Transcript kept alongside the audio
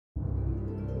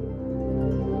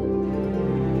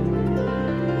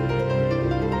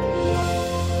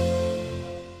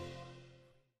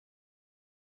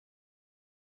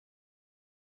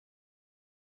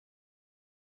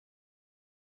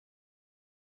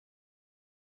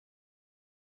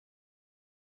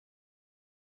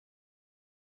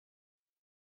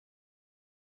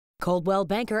Coldwell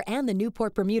Banker and the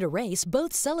Newport Bermuda race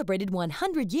both celebrated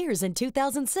 100 years in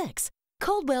 2006.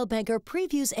 Coldwell Banker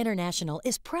Previews International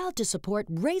is proud to support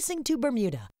Racing to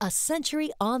Bermuda, a century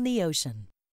on the ocean.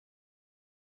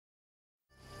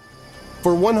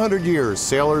 For 100 years,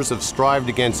 sailors have strived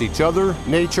against each other,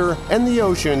 nature, and the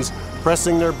oceans,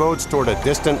 pressing their boats toward a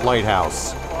distant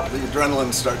lighthouse. The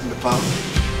adrenaline's starting to pump.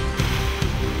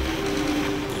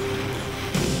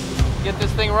 Get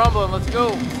this thing rumbling, let's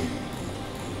go.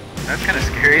 That's kind of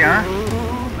scary,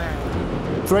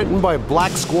 huh? Threatened by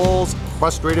black squalls,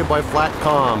 frustrated by flat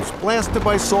calms, blasted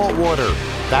by salt water,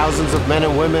 thousands of men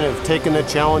and women have taken the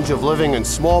challenge of living in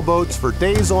small boats for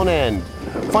days on end,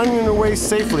 finding their way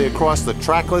safely across the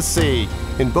trackless sea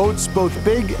in boats both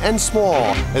big and small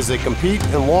as they compete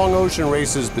in long ocean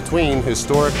races between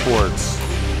historic ports.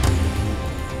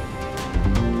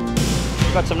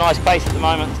 We've got some nice pace at the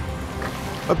moment.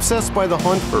 Obsessed by the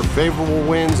hunt for favorable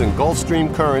winds and Gulf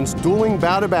Stream currents dueling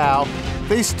bow to bow,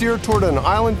 they steer toward an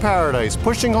island paradise,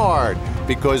 pushing hard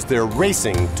because they're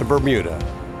racing to Bermuda.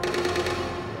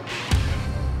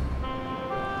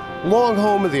 Long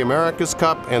home of the America's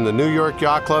Cup and the New York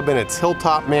Yacht Club in its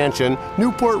hilltop mansion,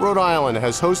 Newport, Rhode Island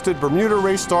has hosted Bermuda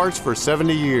race starts for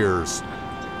 70 years.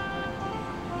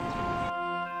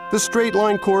 The straight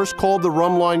line course, called the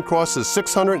Rum Line, crosses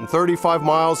 635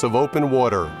 miles of open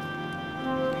water.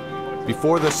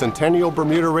 Before the Centennial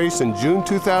Bermuda race in June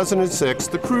 2006,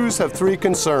 the crews have three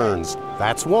concerns.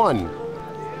 That's one.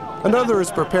 Another is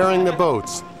preparing the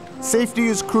boats. Safety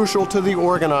is crucial to the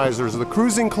organizers, the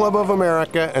Cruising Club of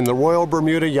America and the Royal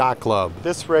Bermuda Yacht Club.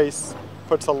 This race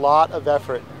puts a lot of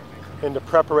effort into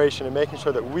preparation and making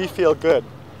sure that we feel good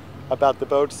about the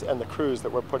boats and the crews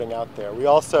that we're putting out there. We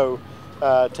also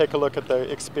take a look at the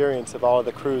experience of all of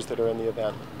the crews that are in the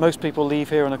event. Most people leave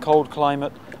here in a cold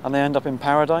climate and they end up in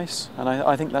paradise, and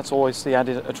I think that's always the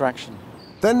added attraction.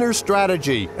 Then there's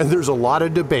strategy, and there's a lot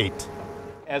of debate.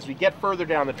 As we get further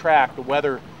down the track, the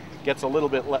weather gets a little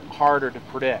bit harder to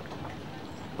predict.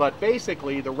 But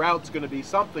basically, the route's going to be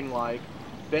something like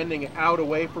bending out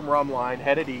away from Rum Line,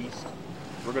 headed east.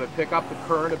 We're going to pick up the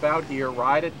current about here,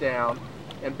 ride it down,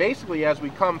 and basically as we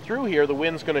come through here, the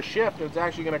wind's going to shift, and it's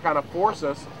actually going to kind of force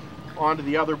us onto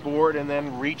the other board and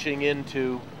then reaching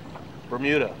into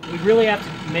Bermuda. We really have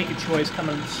to make a choice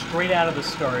coming straight out of the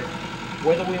start,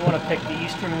 whether we want to pick the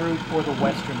eastern route or the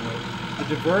western route.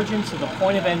 The divergence of the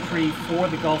point of entry for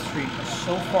the Gulf Stream are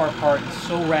so far apart and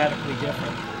so radically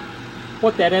different.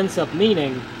 What that ends up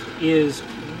meaning is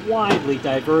widely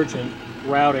divergent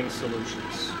routing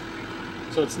solutions.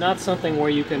 So it's not something where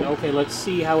you can, okay, let's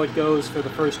see how it goes for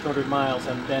the first 100 miles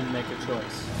and then make a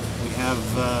choice. We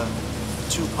have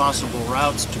two possible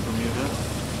routes to Bermuda.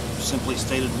 Simply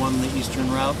stated, one the eastern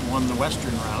route and one the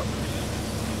western route.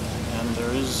 And there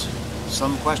is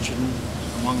some question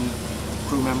among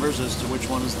crew members as to which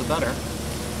one is the better.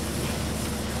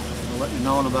 We'll let you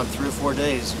know in about 3 or 4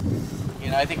 days.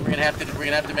 You know, I think we're gonna have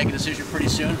to make a decision pretty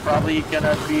soon. Probably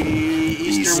gonna be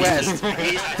east or west.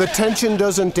 The tension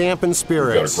doesn't dampen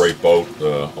spirits. We've got a great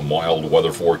boat, a mild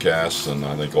weather forecast, and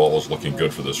I think all is looking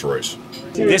good for this race.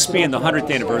 This being the 100th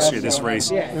anniversary of this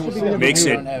race makes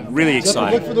it really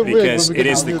exciting because it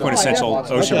is the quintessential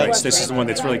ocean race. This is the one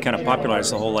that's really kind of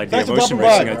popularized the whole idea of ocean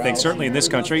racing, I think, certainly in this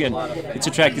country, and it's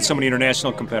attracted so many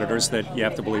international competitors that you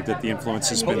have to believe that the influence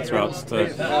has been throughout the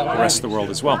rest of the world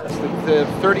as well. The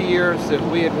 30 years that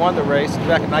we had won the race,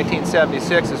 back in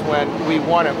 1976 is when we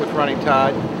won it with Running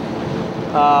Tide.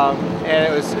 And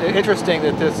it was interesting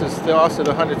that this is also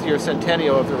the 100th year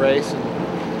centennial of the race.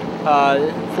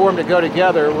 And for them to go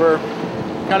together, we're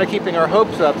kind of keeping our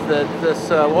hopes up that this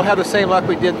we'll have the same luck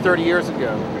we did 30 years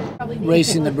ago.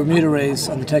 Racing the Bermuda race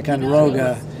on the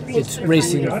Ticonderoga, it's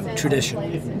racing tradition.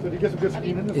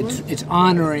 It's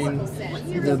honoring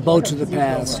the boats of the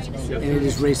past, and it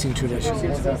is racing tradition.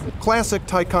 Classic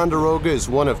Ticonderoga is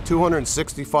one of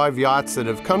 265 yachts that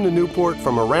have come to Newport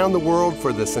from around the world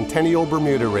for the Centennial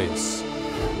Bermuda race.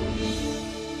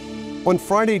 On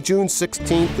Friday, June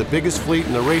 16th, the biggest fleet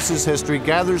in the race's history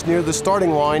gathers near the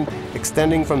starting line,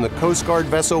 extending from the Coast Guard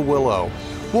vessel Willow.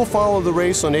 We'll follow the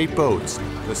race on 8 boats.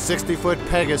 The 60-foot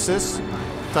Pegasus,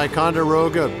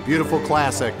 Ticonderoga, beautiful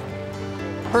classic.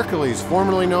 Hercules,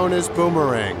 formerly known as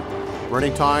Boomerang.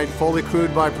 Running Tide, fully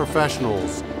crewed by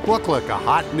professionals. Bucklick, a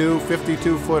hot new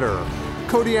 52-footer.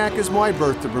 Kodiak is my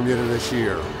berth to Bermuda this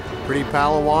year. Pretty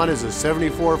Palawan is a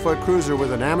 74-foot cruiser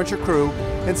with an amateur crew,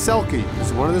 and Selkie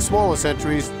is one of the smallest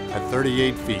entries at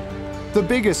 38 feet. The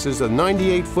biggest is a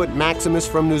 98-foot Maximus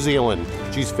from New Zealand.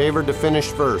 She's favored to finish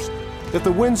first. If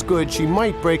the wind's good, she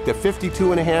might break the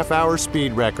 52.5-hour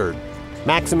speed record.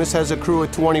 Maximus has a crew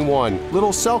of 21.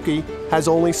 Little Selkie has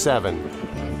only 7.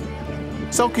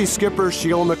 Selkie skipper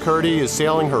Sheila McCurdy is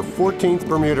sailing her 14th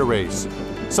Bermuda race.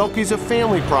 Selkie's a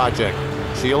family project.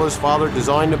 Sheila's father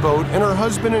designed the boat, and her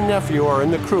husband and nephew are in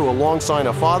the crew alongside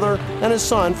a father and a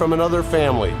son from another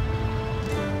family.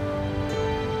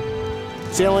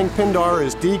 Sailing Pindar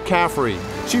is Dee Caffrey.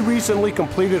 She recently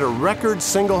completed a record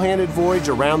single-handed voyage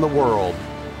around the world.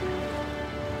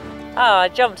 Oh, I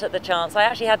jumped at the chance. I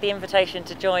actually had the invitation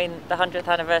to join the 100th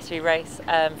anniversary race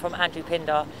from Andrew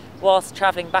Pindar whilst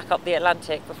travelling back up the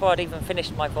Atlantic before I'd even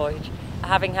finished my voyage.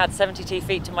 Having had 72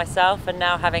 feet to myself and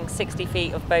now having 60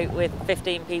 feet of boat with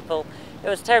 15 people, it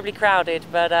was terribly crowded,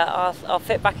 but I'll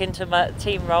fit back into my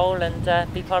team role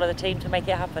and be part of the team to make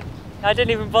it happen. I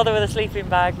didn't even bother with a sleeping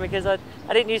bag because I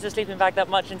didn't use the sleeping bag that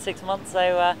much in 6 months,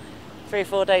 so 3 or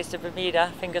 4 days to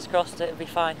Bermuda, fingers crossed it'll be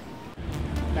fine.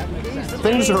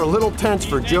 Things are a little tense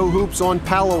for Joe Hoops on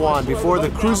Palawan before the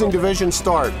cruising division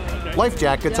start. Life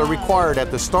jackets are required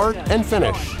at the start and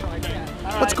finish.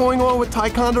 What's going on with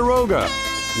Ticonderoga?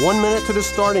 1 minute to the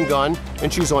starting gun,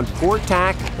 and she's on port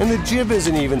tack, and the jib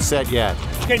isn't even set yet.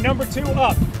 Okay, number 2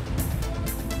 up.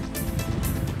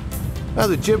 Now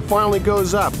the jib finally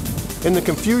goes up. In the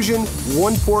confusion,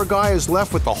 one poor guy is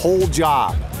left with the whole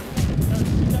job.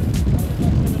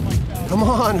 Come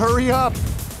on, hurry up.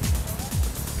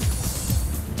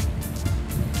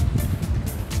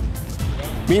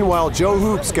 Meanwhile, Joe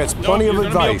Hoops gets plenty of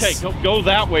advice. Okay. Go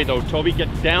that way though, Toby. Get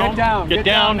down. Get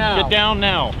down now. Get down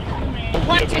now.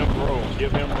 What? Give him room.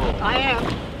 Give him room. I am.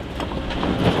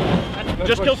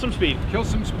 Just kill some speed. Kill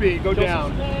some speed. Go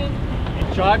down.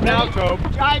 Jibe now, Toby.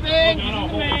 Jibing.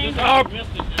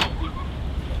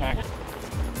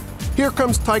 Here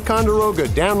comes Ticonderoga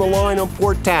down the line on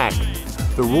port tack.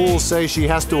 The rules say she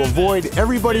has to avoid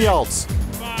everybody else.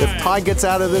 If Ty gets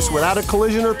out of this without a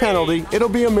collision or penalty, it'll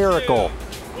be a miracle.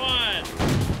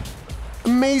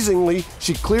 Amazingly,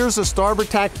 she clears the starboard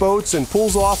tack boats and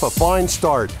pulls off a fine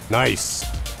start. Nice.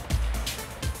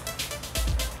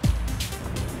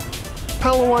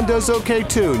 Palawan does okay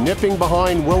too, nipping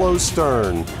behind Willow's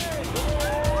stern.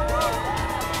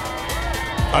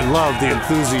 I love the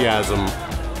enthusiasm.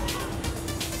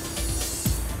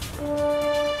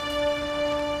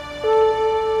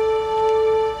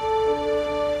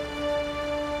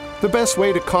 The best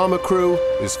way to calm a crew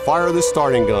is fire the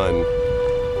starting gun.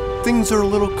 Things are a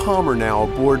little calmer now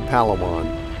aboard Palawan.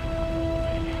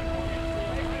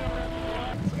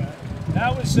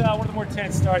 That was one of the more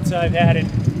tense starts I've had in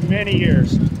many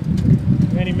years.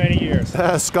 Many years.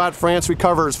 Scott France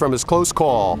recovers from his close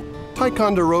call.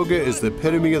 Ticonderoga is the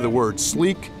epitome of the word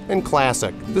sleek and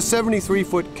classic. The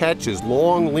 73-foot ketch is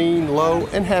long, lean, low,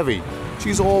 and heavy.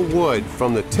 She's all wood,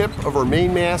 from the tip of her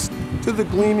mainmast to the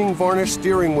gleaming varnished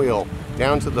steering wheel,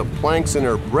 down to the planks in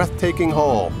her breathtaking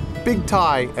hull. Big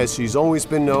Ty, as she's always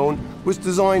been known, was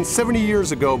designed 70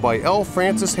 years ago by L.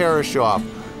 Francis Harrishoff,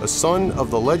 a son of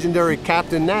the legendary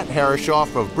Captain Nat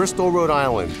Harrishoff of Bristol, Rhode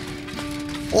Island.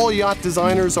 All yacht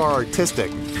designers are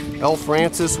artistic. L.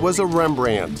 Francis was a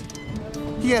Rembrandt.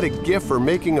 He had a gift for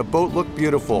making a boat look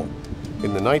beautiful.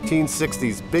 In the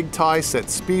 1960s, Big Ty set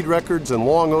speed records in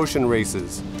long ocean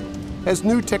races. As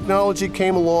new technology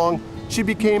came along, she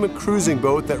became a cruising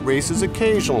boat that races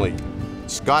occasionally.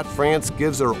 Scott France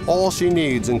gives her all she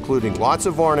needs, including lots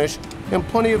of varnish and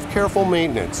plenty of careful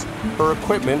maintenance. Her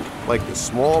equipment, like the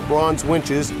small bronze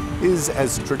winches, is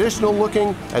as traditional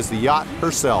looking as the yacht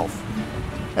herself.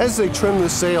 As they trim the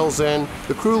sails in,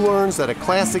 the crew learns that a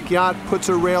classic yacht puts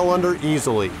her rail under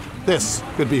easily. This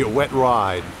could be a wet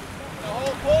ride.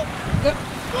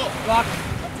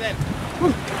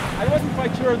 I wasn't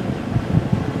quite sure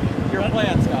your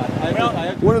plan, Scott.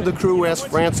 One of the crew asks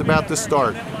France about the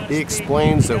start. He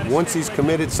explains that once he's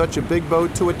committed such a big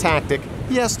boat to a tactic,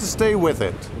 he has to stay with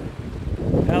it.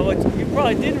 Now, what you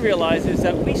probably didn't realize is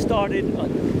that we started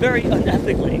very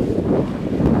unethically.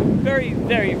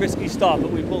 Very risky start,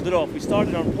 but we pulled it off. We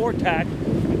started on port tack,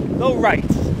 no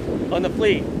rights on the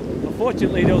fleet. But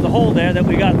fortunately, there was a hole there that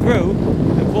we got through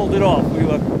and pulled it off. We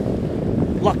were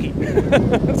lucky.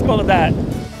 Let's call it that.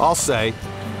 I'll say.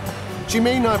 She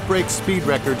may not break speed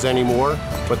records anymore,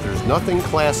 but there's nothing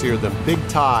classier than Big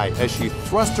Ty as she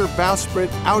thrust her bowsprit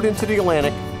out into the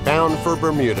Atlantic, bound for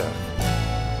Bermuda.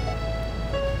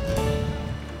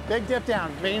 Big dip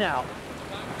down, main out.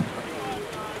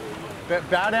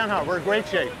 Bow down hard, we're in great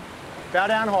shape. Bow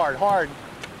down hard.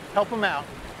 Help them out.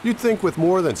 You'd think with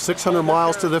more than 600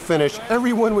 miles to the finish,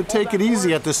 everyone would take it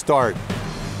easy at the start.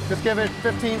 Just give it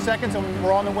 15 seconds and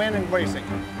we're on the wind and racing.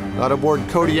 Not aboard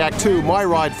Kodiak 2, my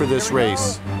ride for this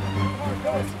race.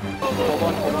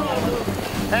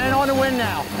 And on the wind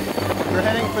now. We're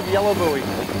heading for the yellow buoy.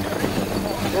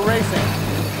 We're racing.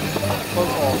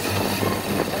 Close balls.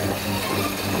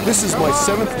 This is my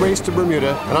 7th race to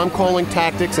Bermuda, and I'm calling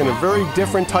tactics in a very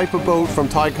different type of boat from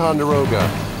Ticonderoga.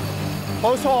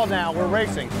 Close haul now, we're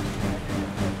racing.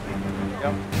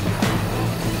 Yep.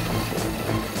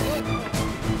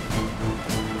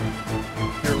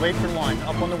 You're late for line,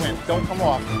 up on the wind, don't come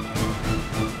off.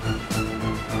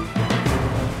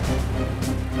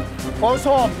 Close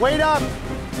haul, wait up,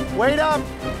 wait up.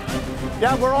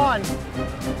 Yeah, we're on.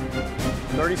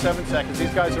 37 seconds,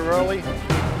 these guys are early.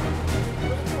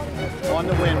 On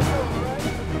the wind.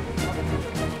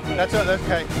 That's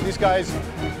okay. These guys.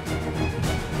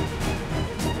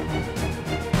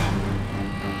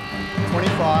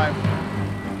 25.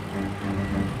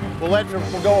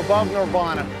 We'll go above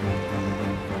Nirvana.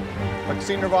 Like,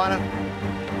 see Nirvana?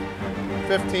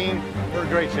 15. We're in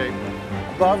great shape.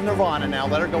 Above Nirvana now.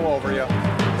 Let her go over you.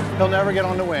 He'll never get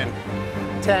on the wind.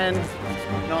 10,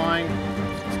 9.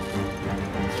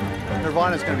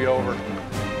 Nirvana's going to be over.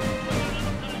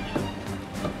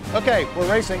 Okay, we're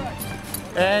racing.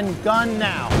 And gun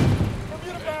now.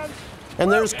 And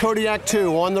there's Kodiak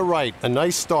 2 on the right. A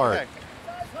nice start. Okay.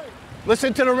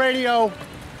 Listen to the radio.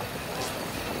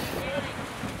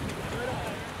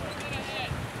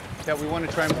 Yeah, we want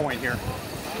to try and point here.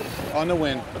 On the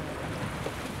wind.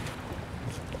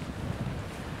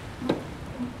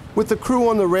 With the crew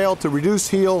on the rail to reduce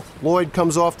heel, Lloyd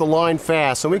comes off the line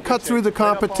fast, and we cut through the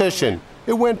competition.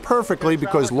 It went perfectly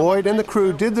because Lloyd and the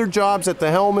crew did their jobs at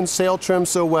the helm and sail trim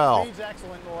so well.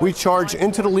 We charge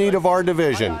into the lead of our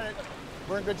division.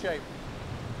 We're in good shape.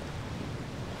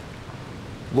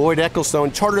 Lloyd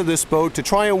Ecclestone chartered this boat to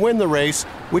try and win the race,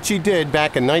 which he did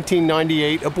back in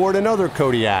 1998 aboard another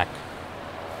Kodiak.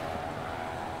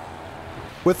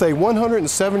 With a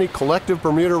 170 collective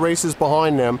Bermuda races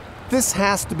behind them, this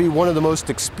has to be one of the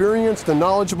most experienced and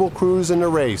knowledgeable crews in the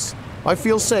race. I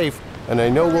feel safe, and I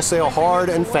know we'll sail hard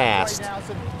and fast.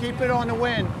 Keep it on the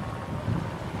wind.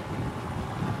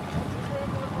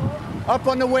 Up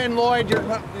on the wind, Lloyd. You're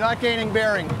not gaining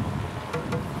bearing.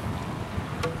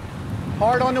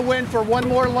 Hard on the wind for one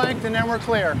more length, and then we're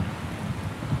clear.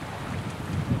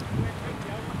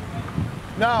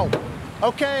 No.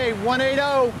 Okay,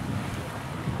 180.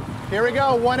 Here we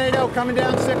go, 180, coming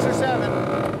down 6 or 7.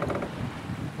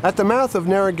 At the mouth of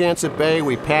Narragansett Bay,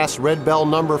 we pass Red Bell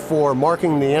number 4,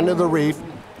 marking the end of the reef,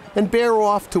 and bear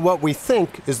off to what we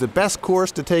think is the best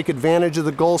course to take advantage of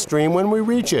the Gulf Stream when we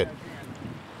reach it.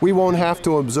 We won't have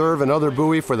to observe another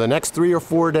buoy for the next 3 or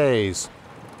 4 days.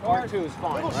 R2 is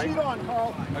fine, right? Sheet on,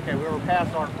 Carl. Okay, we were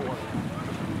past R4.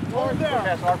 We're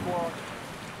past R4.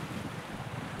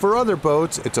 For other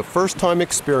boats, it's a first-time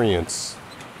experience.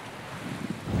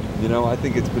 You know, I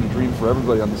think it's been a dream for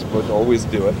everybody on this boat to always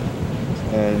do it.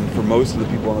 And for most of the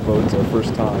people on the boat, it's our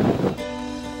first time.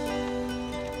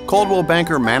 Coldwell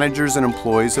Banker managers and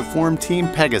employees have formed Team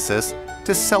Pegasus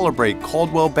to celebrate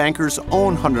Coldwell Banker's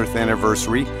own 100th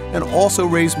anniversary and also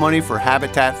raise money for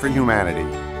Habitat for Humanity.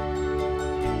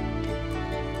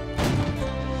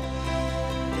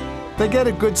 They get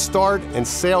a good start and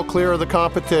sail clear of the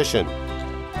competition.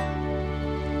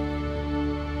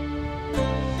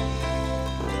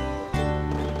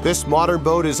 This modern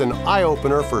boat is an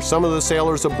eye-opener for some of the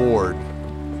sailors aboard.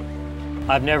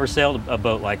 I've never sailed a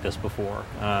boat like this before.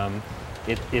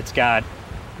 It's got,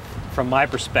 from my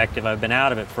perspective, I've been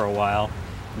out of it for a while,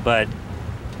 but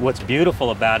what's beautiful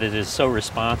about it is so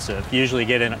responsive. Usually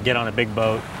get on a big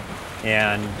boat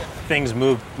and things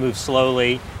move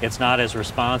slowly. It's not as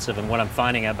responsive, and what I'm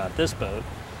finding out about this boat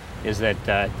is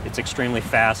that it's extremely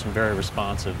fast and very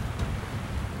responsive.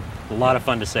 A lot of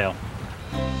fun to sail.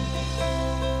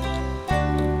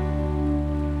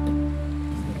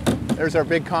 There's our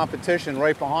big competition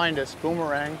right behind us,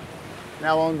 Boomerang,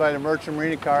 now owned by the Merchant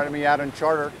Marine Academy out on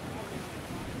charter.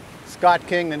 Scott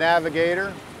King, the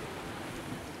navigator,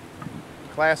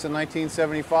 class in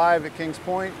 1975 at Kings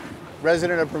Point,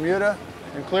 resident of Bermuda,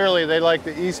 and clearly they like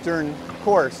the eastern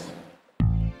course.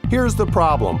 Here's the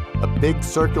problem. A big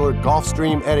circular Gulf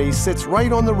Stream eddy sits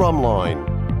right on the rum line.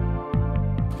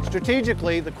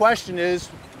 Strategically, the question is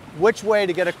which way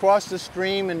to get across the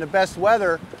stream in the best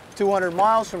weather 200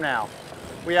 miles from now.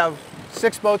 We have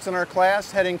 6 boats in our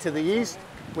class heading to the east.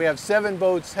 We have 7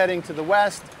 boats heading to the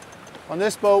west. On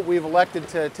this boat, we've elected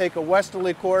to take a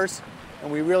westerly course,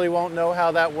 and we really won't know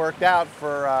how that worked out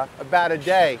for about a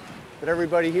day. But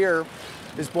everybody here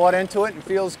is bought into it and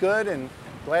feels good and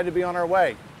glad to be on our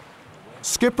way.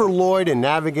 Skipper Lloyd and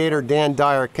navigator Dan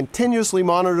Dyer continuously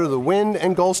monitor the wind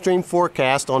and Gulf Stream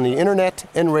forecast on the internet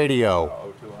and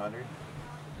radio.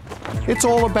 It's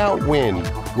all about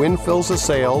wind. Wind fills the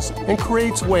sails and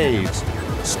creates waves.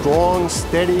 Strong,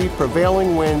 steady,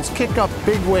 prevailing winds kick up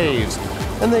big waves.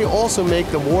 And they also make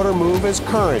the water move as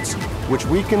currents, which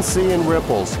we can see in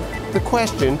ripples. The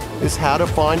question is how to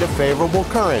find a favorable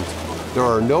current. There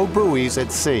are no buoys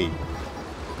at sea.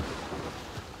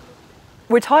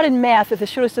 We're taught in math that the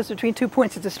shortest distance between 2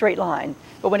 points is a straight line,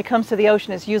 but when it comes to the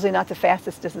ocean, it's usually not the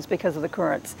fastest distance because of the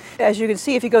currents. As you can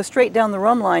see, if you go straight down the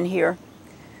rum line here,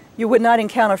 you would not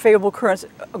encounter favorable currents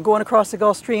going across the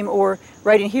Gulf Stream, or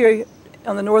right in here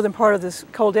on the northern part of this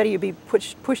cold eddy, you'd be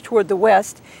pushed toward the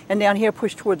west, and down here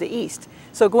pushed toward the east.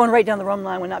 So going right down the rum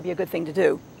line would not be a good thing to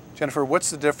do. Jennifer, what's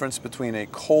the difference between a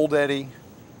cold eddy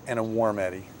and a warm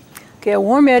eddy? Okay, a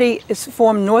warm eddy is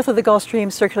formed north of the Gulf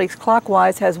Stream, circulates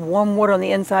clockwise, has warm water on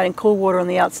the inside and cool water on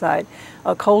the outside.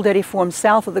 A cold eddy formed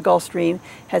south of the Gulf Stream,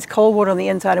 has cold water on the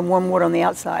inside and warm water on the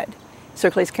outside.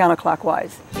 Circulates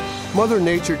counterclockwise. Mother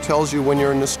Nature tells you when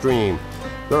you're in the stream.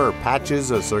 There are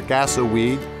patches of sargasso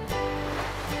weed,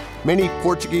 many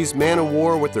Portuguese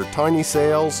man-o'-war with their tiny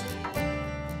sails,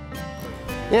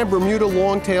 and Bermuda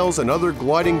longtails and other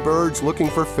gliding birds looking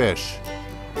for fish.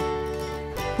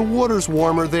 The water's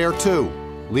warmer there too,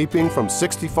 leaping from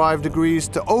 65 degrees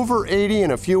to over 80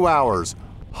 in a few hours.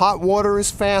 Hot water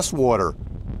is fast water.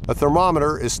 A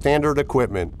thermometer is standard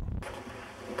equipment.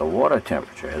 The water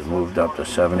temperature has moved up to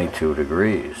 72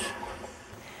 degrees.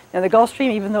 Now the Gulf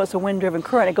Stream, even though it's a wind-driven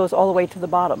current, it goes all the way to the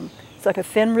bottom. It's like a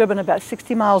thin ribbon about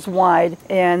 60 miles wide,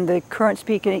 and the current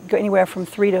speed can go anywhere from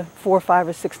 3 to 4, 5,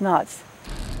 or 6 knots.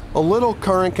 A little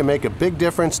current can make a big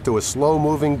difference to a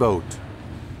slow-moving boat.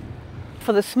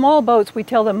 For the small boats, we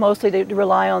tell them mostly to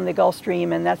rely on the Gulf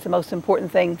Stream, and that's the most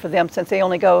important thing for them since they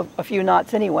only go a few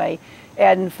knots anyway.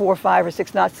 Adding 4, 5, or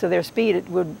 6 knots to their speed, it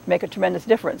would make a tremendous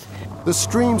difference. The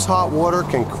stream's hot water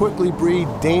can quickly breed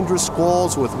dangerous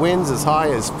squalls with winds as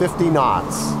high as 50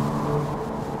 knots.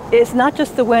 It's not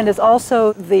just the wind, it's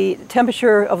also the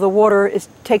temperature of the water. It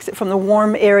takes it from the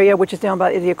warm area, which is down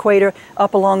by the equator,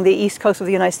 up along the east coast of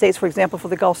the United States, for example, for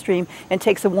the Gulf Stream, and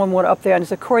takes the warm water up there. And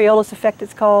it's a Coriolis effect,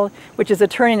 it's called, which is a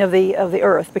turning of the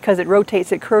Earth. Because it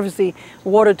rotates, it curves the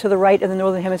water to the right in the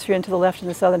northern hemisphere and to the left in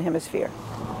the southern hemisphere.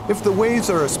 If the waves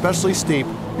are especially steep,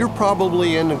 you're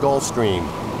probably in the Gulf Stream.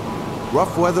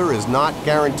 Rough weather is not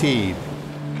guaranteed.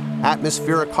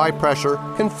 Atmospheric high pressure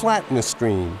can flatten the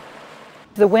stream.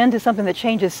 The wind is something that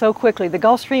changes so quickly. The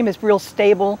Gulf Stream is real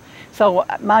stable, so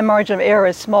my margin of error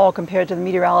is small compared to the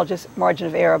meteorologist's margin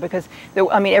of error because,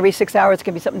 every 6 hours it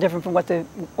can be something different from what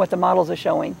the models are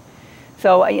showing.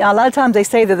 So a lot of times they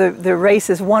say that the race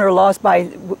is won or lost by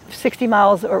 60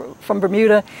 miles from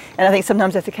Bermuda, and I think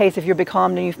sometimes that's the case. If you're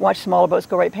becalmed and you watch smaller boats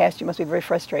go right past you, it must be very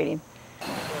frustrating.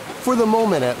 For the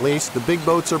moment, at least, the big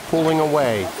boats are pulling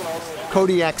away.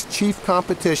 Kodiak's chief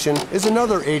competition is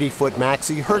another 80-foot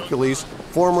maxi Hercules,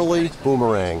 formerly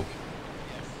Boomerang.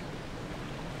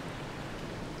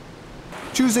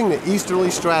 Choosing the easterly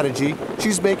strategy,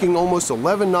 she's making almost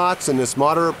 11 knots in this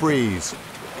moderate breeze.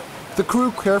 The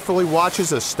crew carefully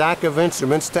watches a stack of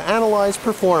instruments to analyze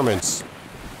performance.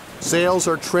 Sails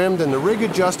are trimmed and the rig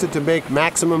adjusted to make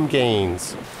maximum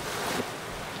gains.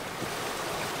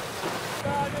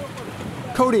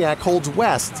 Kodiak holds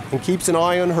west and keeps an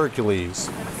eye on Hercules.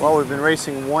 Well, we've been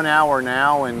racing 1 hour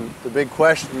now, and the big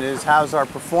question is, how's our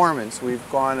performance? We've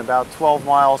gone about 12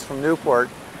 miles from Newport,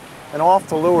 and off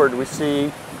to leeward we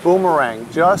see Boomerang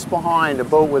just behind a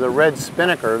boat with a red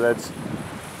spinnaker that's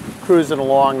cruising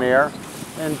along there.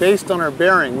 And based on our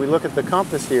bearing, we look at the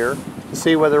compass here to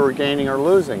see whether we're gaining or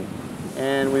losing.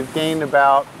 And we've gained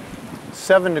about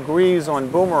 7 degrees on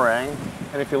Boomerang,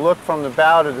 and if you look from the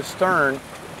bow to the stern,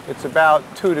 it's about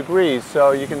 2 degrees,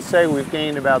 so you can say we've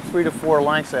gained about 3 to 4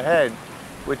 lengths ahead,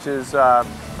 which is a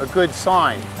good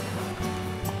sign.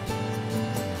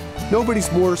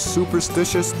 Nobody's more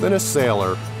superstitious than a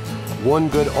sailor. One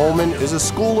good omen is a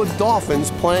school of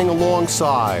dolphins playing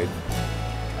alongside.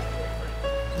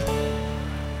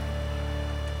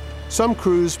 Some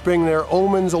crews bring their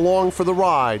omens along for the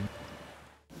ride.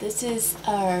 This is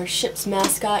our ship's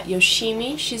mascot,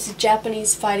 Yoshimi. She's a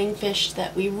Japanese fighting fish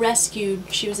that we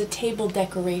rescued. She was a table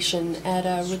decoration at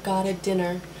a regatta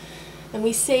dinner. And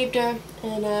we saved her,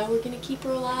 and we're going to keep her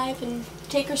alive and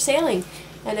take her sailing.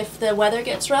 And if the weather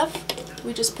gets rough,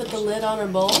 we just put the lid on her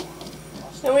bowl,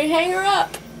 and we hang her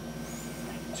up.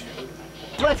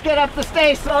 Let's get up the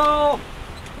staysail!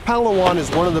 Palawan is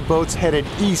one of the boats headed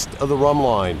east of the rum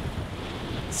line.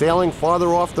 Sailing farther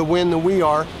off the wind than we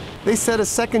are, they set a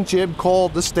second jib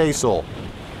called the staysail.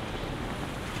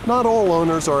 Not all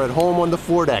owners are at home on the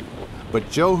foredeck, but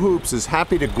Joe Hoops is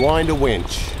happy to grind a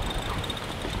winch.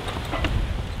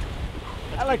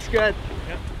 That looks good.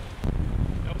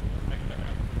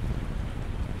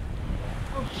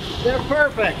 They're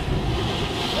perfect.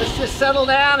 Let's just settle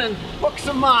down and book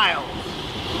some miles.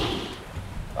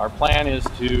 Our plan is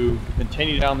to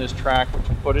continue down this track, which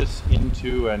will put us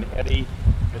into an eddy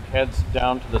that heads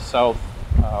down to the south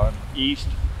east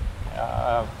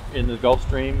in the Gulf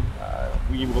Stream.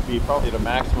 We will be probably at a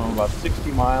maximum of about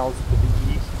 60 miles to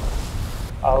the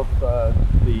east of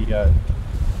the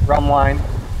rum line,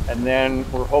 and then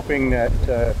we're hoping that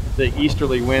the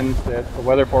easterly winds that the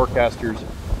weather forecasters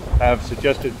have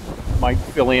suggested might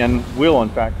will in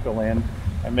fact fill in,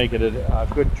 and make it a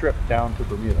good trip down to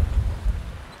Bermuda.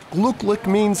 Gluk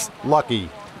means lucky.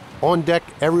 On deck,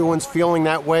 everyone's feeling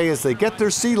that way as they get their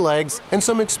sea legs and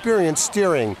some experience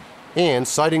steering and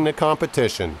sighting the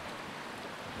competition.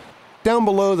 Down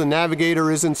below, the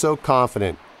navigator isn't so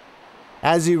confident.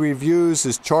 As he reviews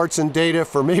his charts and data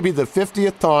for maybe the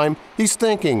 50th time, he's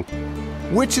thinking,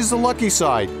 which is the lucky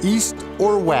side, east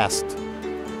or west?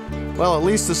 Well, at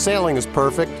least the sailing is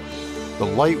perfect. The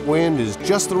light wind is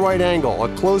just the right angle,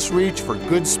 a close reach for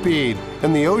good speed,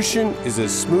 and the ocean is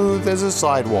as smooth as a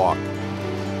sidewalk.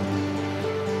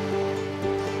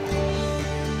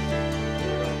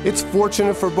 It's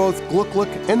fortunate for both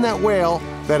Gluk and that whale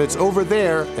that it's over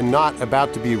there and not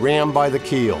about to be rammed by the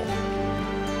keel.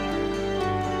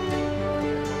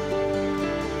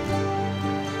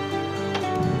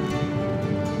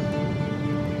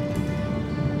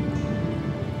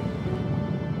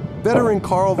 Veteran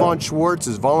Carl von Schwartz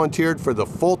has volunteered for the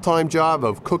full-time job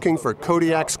of cooking for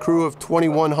Kodiak's crew of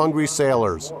 21 hungry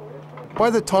sailors.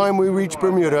 By the time we reach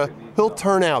Bermuda, he'll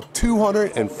turn out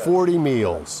 240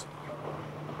 meals.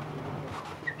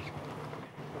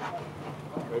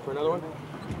 Ready for another one?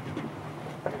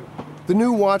 The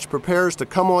new watch prepares to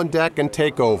come on deck and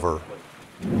take over.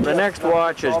 The next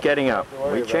watch is getting up.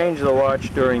 We change the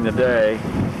watch during the day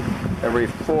every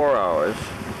 4 hours,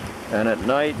 and at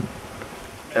night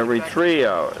every 3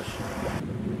 hours.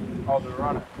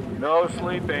 No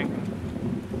sleeping.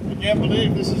 I can't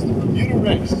believe this is the Bermuda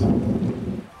race.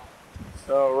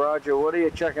 So, Roger, what are you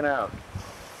checking out?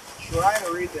 Trying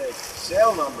to read the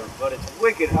sail number, but it's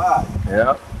wicked hot.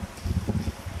 Yep.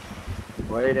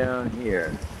 Way down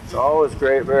here. It's always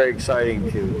very exciting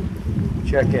to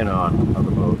check in on other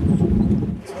boats.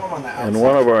 And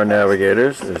one of our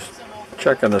navigators is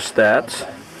checking the stats.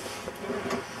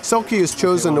 Selke has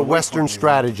chosen the western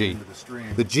strategy.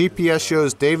 The GPS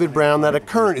shows David Brown that a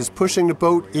current is pushing the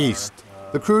boat east.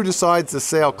 The crew decides to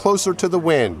sail closer to the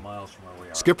wind.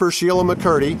 Skipper Sheila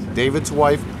McCurdy, David's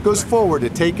wife, goes forward to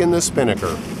take in the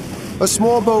spinnaker. A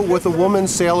small boat with a woman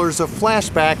sailor is a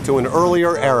flashback to an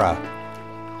earlier era.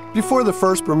 Before the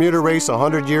first Bermuda race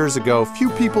 100 years ago, few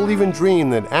people even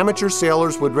dreamed that amateur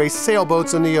sailors would race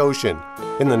sailboats in the ocean.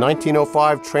 In the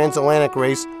 1905 transatlantic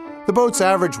race, the boats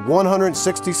averaged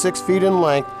 166 feet in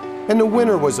length, and the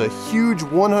winner was a huge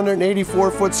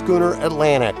 184-foot schooner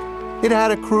Atlantic. It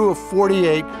had a crew of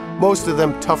 48, most of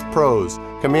them tough pros,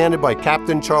 commanded by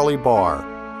Captain Charlie Barr.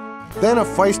 Then a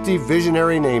feisty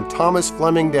visionary named Thomas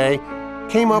Fleming Day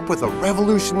came up with a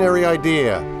revolutionary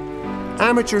idea.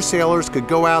 Amateur sailors could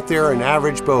go out there and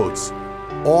average boats.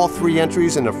 All 3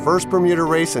 entries in the first Bermuda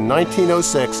race in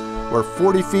 1906 were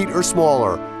 40 feet or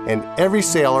smaller, and every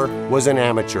sailor was an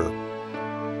amateur.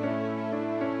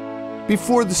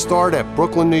 Before the start at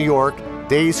Brooklyn, New York,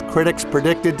 Day's critics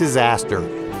predicted disaster.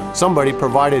 Somebody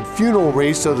provided funeral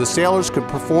wreaths so the sailors could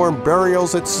perform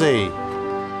burials at sea.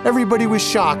 Everybody was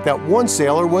shocked that one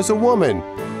sailor was a woman.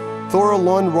 Thora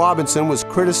Lund Robinson was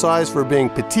criticized for being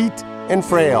petite and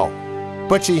frail,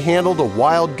 but she handled a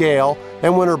wild gale,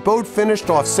 and when her boat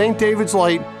finished off St. David's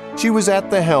Light, she was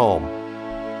at the helm.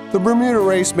 The Bermuda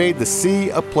race made the sea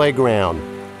a playground.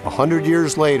 100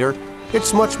 years later,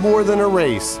 it's much more than a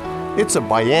race. It's a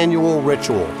biannual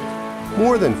ritual.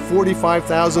 More than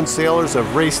 45,000 sailors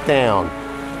have raced down.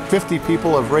 50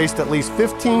 people have raced at least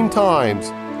 15 times.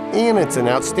 And it's an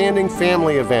outstanding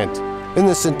family event. In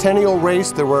the Centennial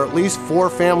race, there were at least 4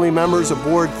 family members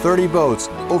aboard 30 boats,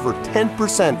 over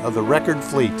 10% of the record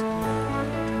fleet.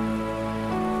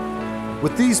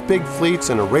 With these big fleets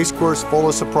and a racecourse full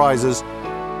of surprises,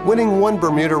 winning one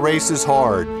Bermuda race is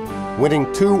hard.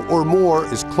 Winning 2 or more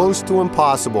is close to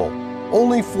impossible.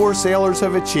 Only 4 sailors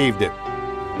have achieved it.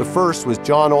 The first was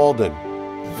John Alden.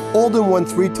 Alden won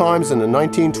 3 times in the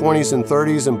 1920s and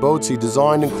 30s in boats he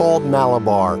designed and called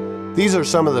Malabar. These are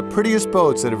some of the prettiest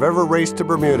boats that have ever raced to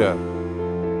Bermuda.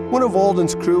 One of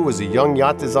Alden's crew was a young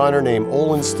yacht designer named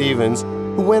Olin Stevens,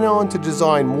 who went on to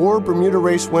design more Bermuda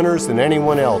race winners than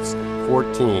anyone else,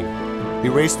 14. He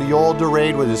raced the yawl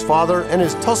Dorade with his father and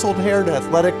his tousled-haired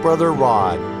athletic brother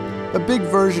Rod. A big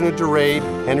version of Dorade,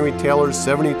 Henry Taylor's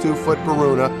 72-foot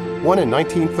Bermuda, won in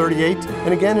 1938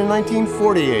 and again in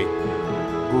 1948.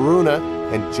 Bermuda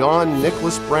and John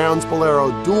Nicholas Brown's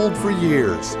Bolero dueled for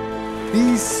years.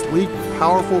 These sleek,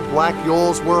 powerful black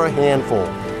yawls were a handful.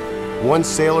 One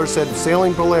sailor said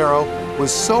sailing Bolero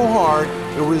was so hard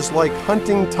it was like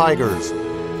hunting tigers.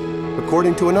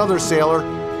 According to another sailor,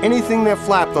 anything that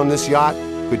flapped on this yacht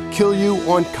could kill you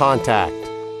on contact.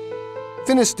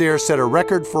 Finisterre set a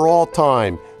record for all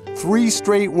time, 3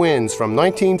 straight wins from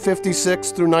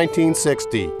 1956 through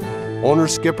 1960.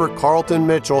 Owner-skipper Carlton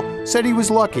Mitchell said he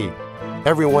was lucky.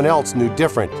 Everyone else knew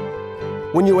different.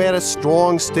 When you add a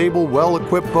strong, stable,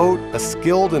 well-equipped boat, a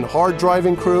skilled and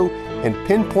hard-driving crew, and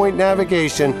pinpoint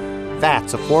navigation,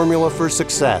 that's a formula for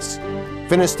success.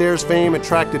 Finisterre's fame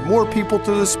attracted more people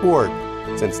to the sport.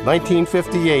 Since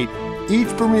 1958,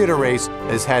 each Bermuda race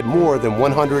has had more than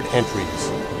 100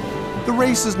 entries. The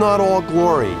race is not all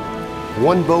glory.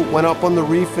 One boat went up on the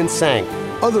reef and sank.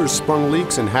 Others sprung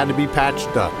leaks and had to be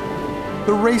patched up.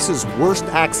 The race's worst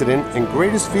accident and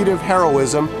greatest feat of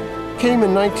heroism came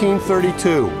in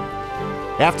 1932.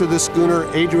 After the schooner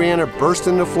Adriana burst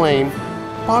into flame,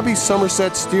 Bobby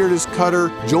Somerset steered his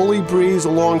cutter Jolie Breeze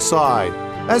alongside.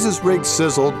 As his rig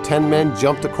sizzled, 10 men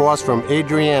jumped across from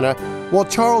Adriana, while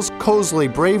Charles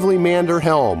Cosley bravely manned her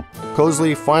helm.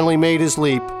 Cosley finally made his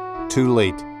leap. Too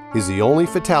late. He's the only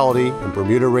fatality in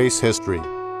Bermuda race history.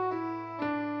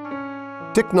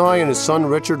 Dick Nye and his son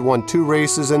Richard won 2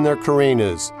 races in their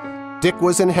Carinas. Dick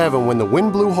was in heaven when the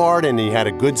wind blew hard and he had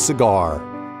a good cigar.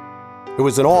 It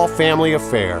was an all-family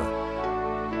affair.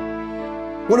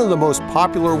 One of the most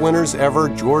popular winners ever,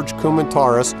 George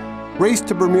Kumantaris, raced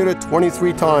to Bermuda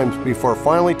 23 times before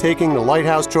finally taking the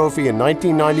Lighthouse Trophy in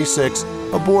 1996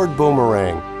 aboard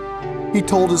Boomerang. He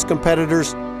told his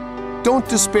competitors, "Don't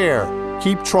despair,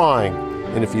 keep trying,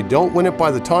 and if you don't win it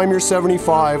by the time you're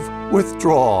 75,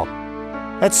 withdraw."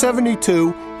 At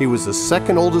 72, he was the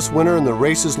second oldest winner in the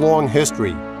race's long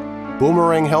history.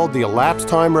 Boomerang held the elapsed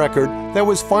time record that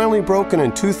was finally broken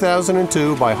in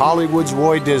 2002 by Hollywood's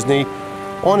Roy Disney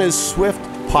on his swift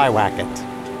Pyewacket.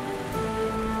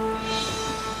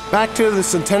 Back to the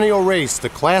Centennial Race, the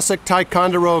classic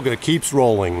Ticonderoga keeps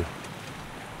rolling.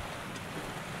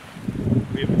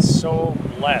 We've been so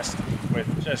blessed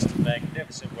with just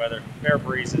magnificent weather. Fair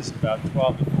breezes, about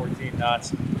 12 to 14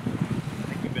 knots. I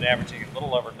think we've been averaging a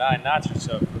little over 9 knots or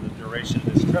so for the duration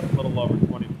of this trip, a little over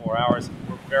 24 hours.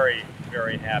 We're very,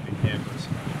 very happy campers.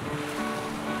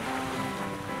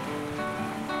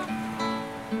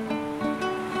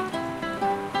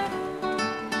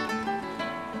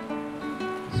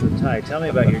 So Ty, tell me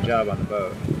about your job on the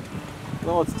boat.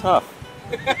 Well, it's tough.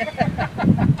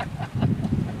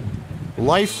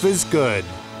 Life is good.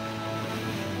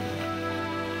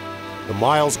 The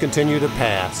miles continue to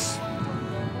pass.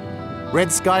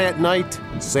 Red sky at night,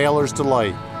 sailor's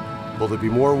delight. Will there be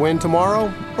more wind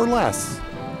tomorrow or less?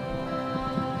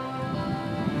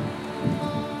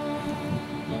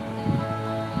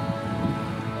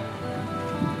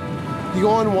 The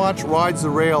on-watch rides the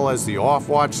rail as the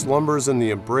off-watch slumbers in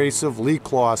the embrace of lee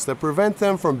cloths that prevent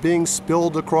them from being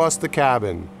spilled across the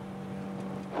cabin.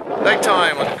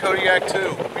 Nighttime on the Kodiak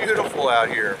 2. Beautiful out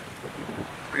here.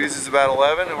 Breeze is about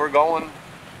 11 and we're going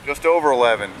just over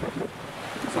 11.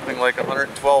 Something like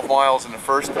 112 miles in the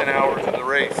first 10 hours of the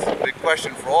race. The big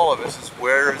question for all of us is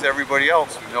where is everybody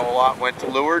else? We know a lot went to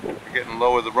leeward. We're getting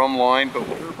low of the rum line, but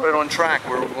we're right on track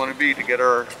where we want to be to get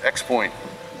our X point.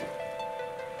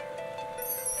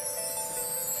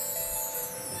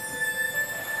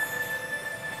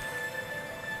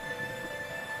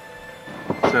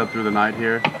 Sailed through the night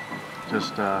here,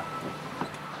 just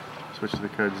switched to the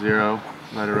code 0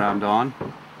 right around dawn,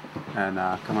 and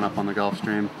coming up on the Gulf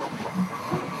Stream,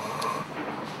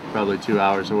 probably 2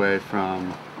 hours away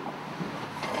from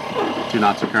 2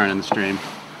 knots of current in the stream.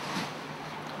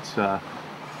 It's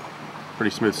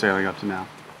pretty smooth sailing up to now.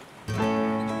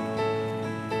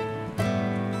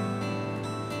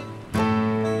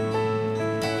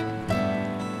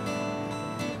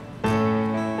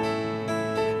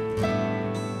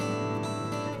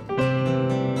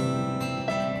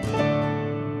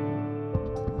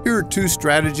 Here are 2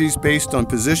 strategies based on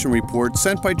position reports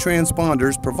sent by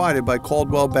transponders provided by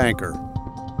Coldwell Banker.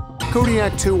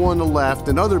 Kodiak 2 on the left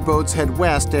and other boats head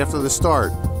west after the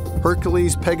start.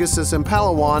 Hercules, Pegasus, and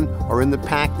Palawan are in the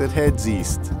pack that heads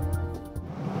east.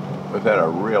 We've had a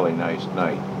really nice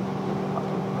night.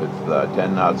 With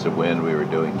 10 knots of wind, we were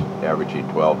averaging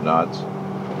 12 knots.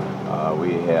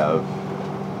 We have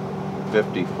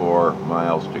 54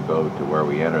 miles to go to where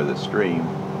we enter the stream.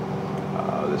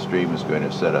 The stream is going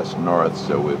to set us north,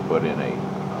 so we put in a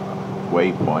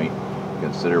waypoint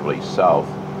considerably south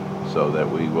so that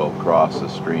we will cross the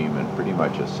stream in pretty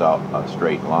much a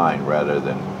straight line rather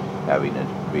than having it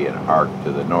be an arc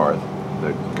to the north.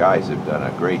 The guys have done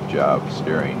a great job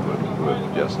steering with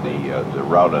with just the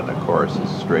route on the course is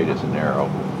straight as an arrow.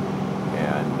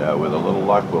 And with a little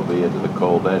luck, we'll be into the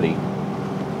cold eddy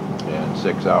in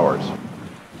 6 hours.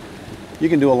 You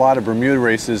can do a lot of Bermuda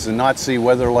races and not see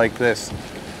weather like this.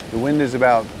 The wind is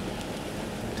about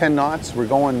 10 knots. We're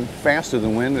going faster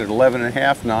than wind at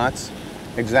 11.5 knots,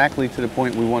 exactly to the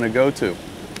point we want to go to.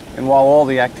 And while all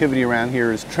the activity around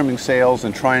here is trimming sails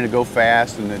and trying to go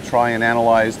fast and to try and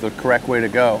analyze the correct way to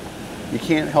go, you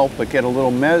can't help but get a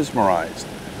little mesmerized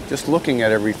just looking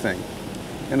at everything.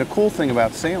 And the cool thing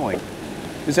about sailing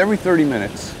is every 30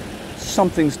 minutes,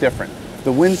 something's different.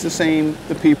 The wind's the same,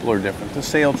 the people are different, the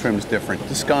sail trim's different,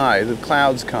 the sky, the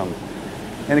clouds come,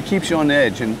 and it keeps you on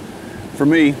edge. And for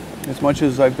me, as much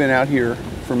as I've been out here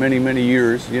for many, many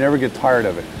years, you never get tired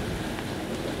of it.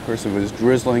 Of course, if it was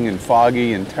drizzling and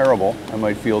foggy and terrible, I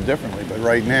might feel differently, but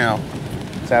right now,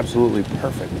 it's absolutely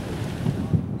perfect.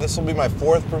 This will be my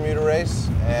 4th Bermuda race,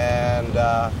 and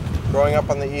growing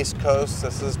up on the East Coast,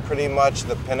 this is pretty much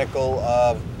the pinnacle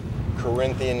of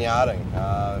Corinthian yachting.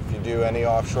 If you do any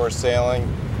offshore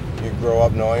sailing, you grow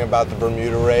up knowing about the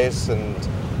Bermuda race, and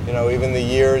you know, even the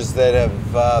years that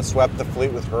have swept the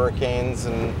fleet with hurricanes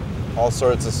and all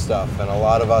sorts of stuff. And a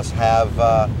lot of us have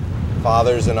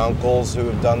fathers and uncles who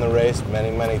have done the race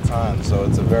many, many times. So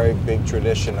it's a very big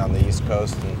tradition on the East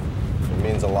Coast, and it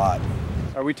means a lot.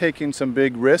 Are we taking some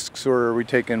big risks, or are we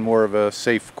taking more of a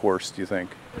safe course, do you think?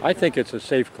 I think it's a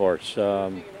safe course.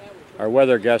 Our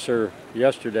weather guesser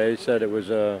yesterday said it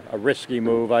was a risky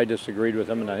move. I disagreed with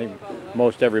him, and I think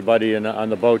most everybody on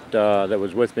the boat that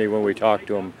was with me when we talked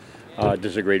to him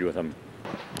disagreed with him.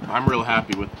 I'm real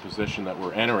happy with the position that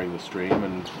we're entering the stream,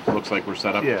 and it looks like we're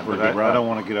set up for a good ride. I don't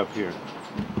want to get up here.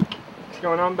 What's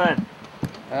going on, Ben?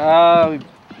 We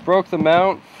broke the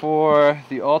mount for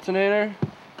the alternator,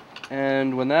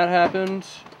 and when that happened,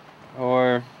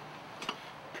 or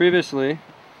previously,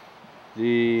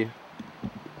 the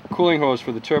cooling hose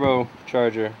for the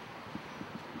turbocharger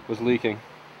was leaking.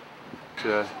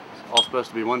 It's all supposed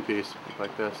to be one piece,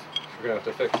 like this. We're gonna have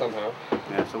to fix somehow.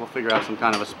 Yeah, so we'll figure out some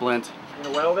kind of a splint. You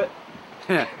gonna weld it?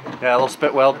 Yeah, a little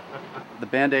spit weld. The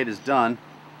Band-Aid is done.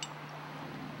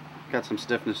 Got some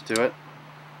stiffness to it.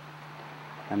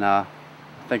 And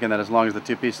thinking that as long as the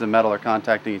 2 pieces of metal are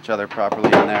contacting each other properly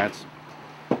in there, it's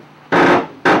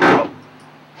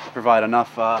provide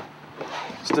enough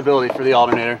stability for the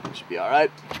alternator. It should be all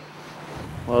right.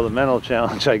 Well, the mental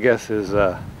challenge, I guess, is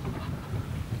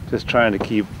just trying to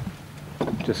keep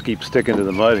sticking to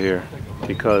the mud here,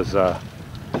 because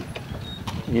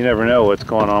you never know what's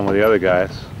going on with the other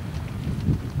guys.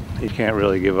 You can't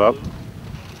really give up.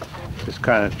 Just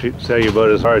kind of sail your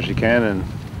boat as hard as you can and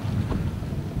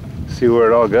see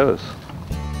where it all goes.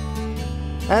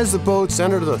 As the boats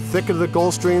enter the thick of the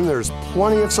Gulf Stream, there's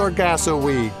plenty of sargasso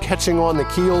weed catching on the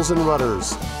keels and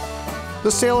rudders.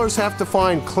 The sailors have to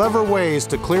find clever ways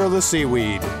to clear the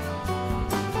seaweed.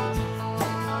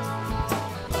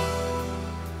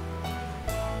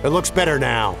 It looks better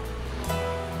now.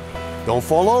 Don't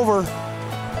fall over.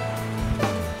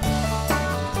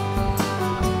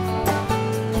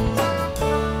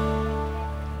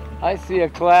 I see a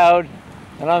cloud,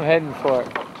 and I'm heading for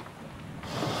it.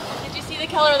 Did you see the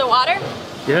color of the water?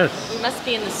 Yes. We must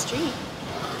be in the stream.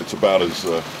 It's about as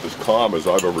calm as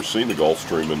I've ever seen the Gulf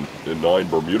Stream in 9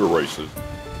 Bermuda races.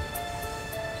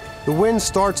 The wind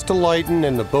starts to lighten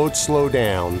and the boats slow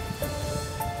down.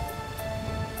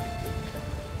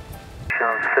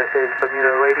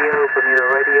 Bermuda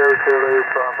Radio, Zulu,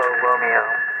 Bravo, Romeo.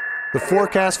 The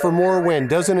forecast for more wind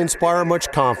doesn't inspire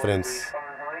much confidence.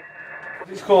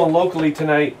 It's calling locally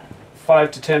tonight,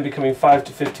 5 to 10, becoming 5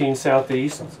 to 15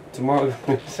 southeast. Tomorrow,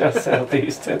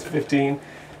 south-southeast, 10 to 15.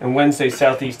 And Wednesday,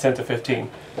 southeast, 10 to 15.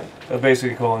 So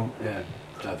basically calling. Yeah,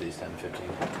 southeast, 10 to 15.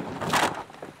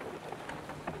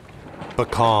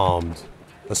 Becalmed.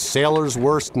 A sailor's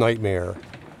worst nightmare.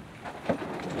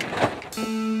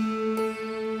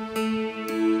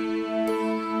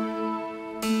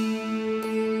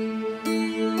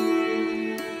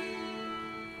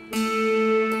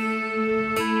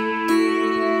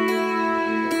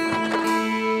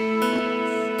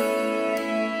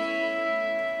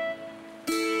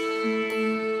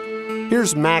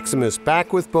 Here's Maximus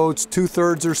back with boats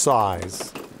 2/3 her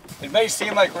size. It may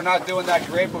seem like we're not doing that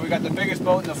great, but we got the biggest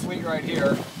boat in the fleet right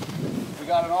here. We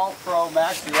got an all-pro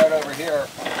Maxi right over here.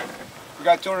 We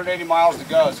got 280 miles to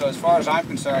go, so as far as I'm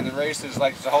concerned, the race is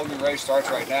like the whole new race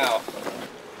starts right now.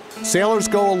 Sailors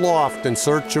go aloft in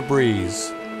search of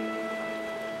breeze.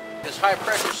 This high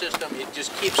pressure system, it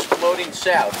just keeps floating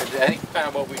south. I think kind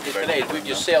of what we did today is we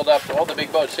just sailed up, all the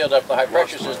big boats sailed up the high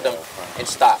pressure system and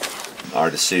stopped. Our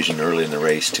decision early in the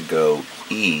race to go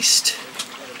east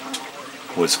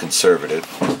was conservative,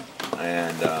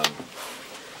 and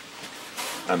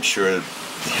I'm sure the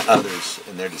others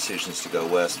in their decisions to go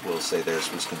west will say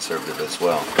theirs was conservative as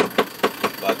well.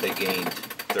 But they gained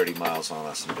 30 miles on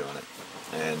us in doing it,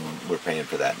 and we're paying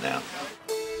for that now.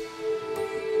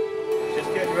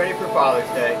 Just getting ready for Father's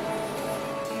Day.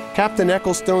 Captain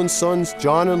Ecclestone's sons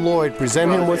John and Lloyd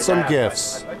present him with some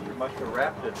gifts. You must have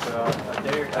wrapped it a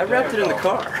day or two. I wrapped it in the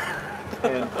car.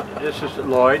 And this is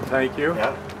Lloyd, thank you.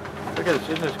 Yeah. Look at this,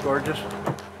 isn't this gorgeous?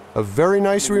 A very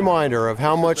nice reminder of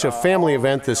how much a family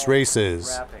event this race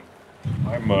is.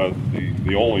 I'm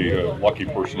the only lucky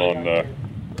person on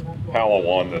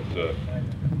Palawan that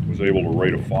was able to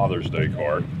rate a Father's Day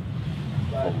card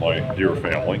from my dear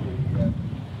family.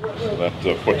 So that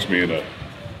puts me in a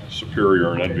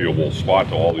superior and enviable spot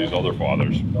to all these other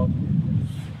fathers.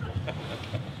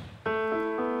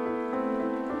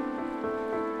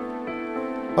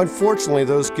 Unfortunately,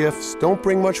 those gifts don't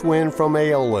bring much wind from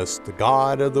Aeolus, the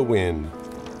god of the wind.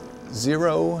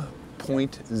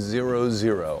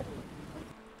 0.00.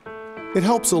 It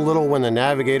helps a little when the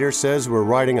navigator says we're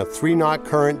riding a 3-knot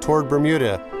current toward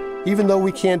Bermuda, even though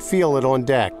we can't feel it on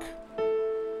deck.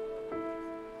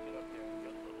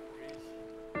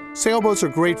 Sailboats are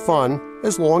great fun,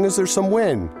 as long as there's some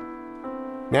wind.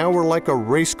 Now we're like a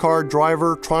race car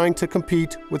driver trying to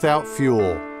compete without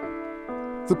fuel.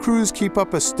 The crews keep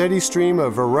up a steady stream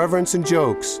of irreverence and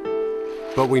jokes,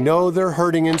 but we know they're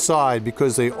hurting inside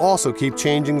because they also keep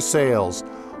changing sails,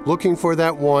 looking for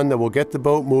that one that will get the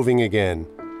boat moving again.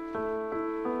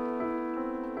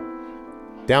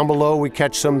 Down below, we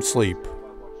catch some sleep.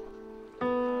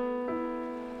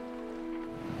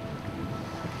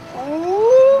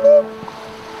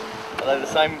 Are they the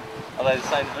same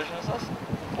division as us?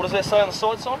 What does that say on the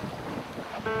side sign?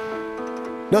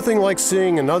 Nothing like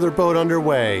seeing another boat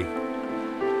underway.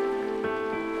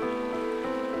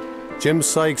 Jim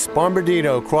Sykes'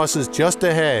 Bombardino crosses just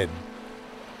ahead.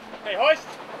 Hey, hoist!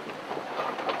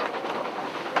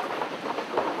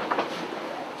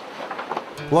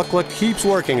 Luck keeps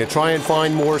working to try and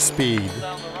find more speed.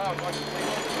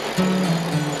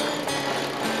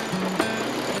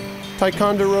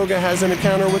 Ticonderoga has an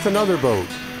encounter with another boat.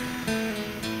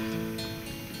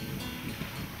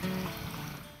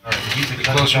 The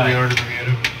closer we are to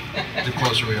Bermuda, the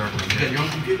closer we are to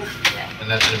Bermuda. And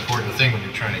that's an important thing when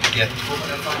you're trying to get to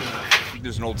it.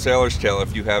 There's an old sailor's tale.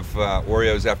 If you have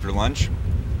Oreos after lunch,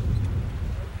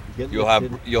 you'll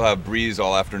have breeze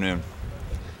all afternoon.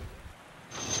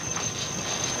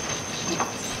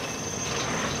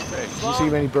 Do you see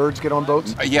many birds get on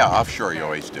boats? Yeah, offshore you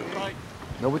always do.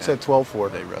 No, what's that 12 for?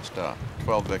 They rest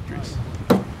 12 victories.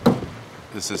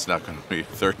 This is not going to be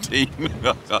 13.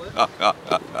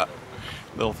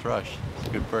 Little thrush. It's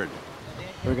a good bird.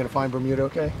 Are we going to find Bermuda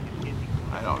okay?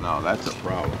 I don't know. That's a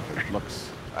problem. It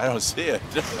looks... I don't see it.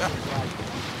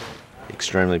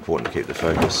 Extremely important to keep the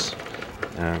focus.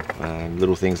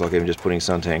 Little things like even just putting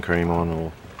suntan cream on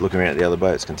or looking around at the other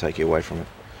boats can take you away from it.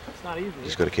 It's not easy.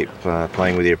 Just got to keep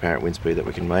playing with the apparent wind speed that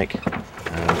we can make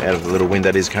out of the little wind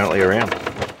that is currently around.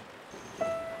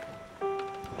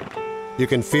 You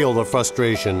can feel the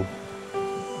frustration.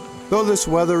 Though this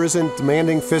weather isn't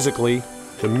demanding physically,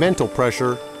 the mental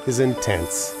pressure is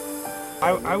intense.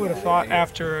 I would have thought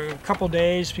after a couple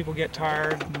days people get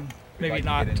tired and maybe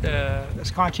not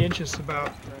as conscientious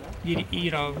about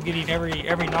getting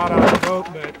every knot out of the boat,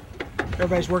 but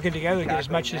everybody's working together to get as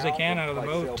much as they can out of the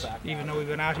boat, even though we've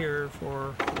been out here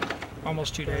for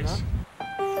almost 2 days.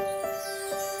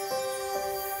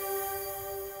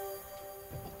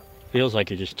 Feels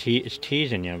like it's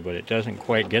teasing you, but it doesn't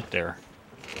quite get there.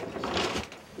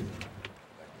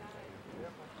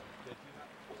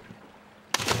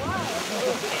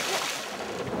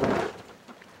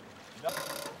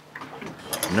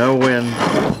 No wind,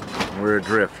 we're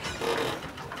adrift.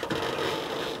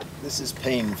 This is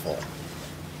painful.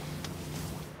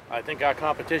 I think our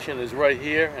competition is right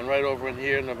here and right over in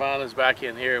here. Nirvana's back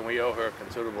in here, and we owe her a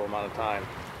considerable amount of time.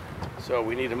 So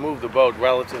we need to move the boat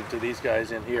relative to these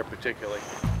guys in here particularly.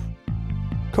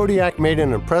 Kodiak made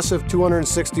an impressive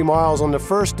 260 miles on the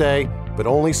first day, but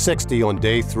only 60 on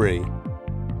day 3.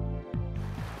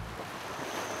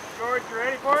 George, you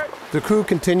ready for it? The crew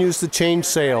continues to change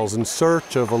sails in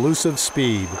search of elusive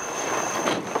speed.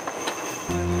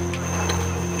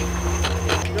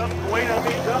 Just wait on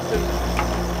me, Justin.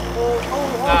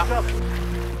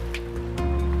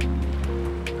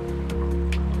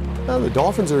 Now the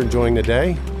dolphins are enjoying the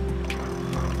day.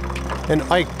 And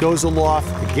Ike goes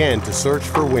aloft again to search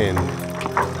for wind.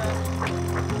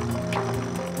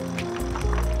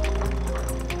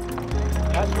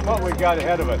 That's what we got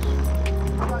ahead of us.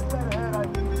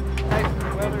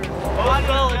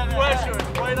 pressure,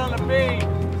 it's right on the beam.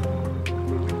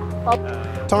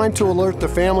 Time to alert the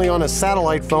family on a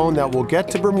satellite phone that will get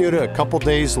to Bermuda a couple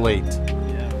days late.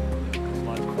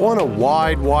 On a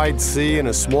wide, wide sea in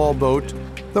a small boat,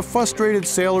 the frustrated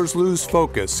sailors lose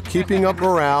focus, keeping up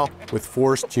morale with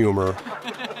forced humor.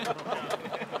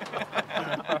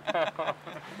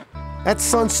 At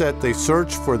sunset, they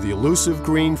search for the elusive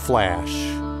green flash.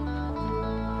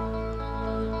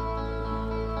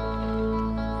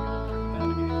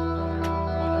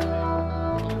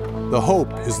 The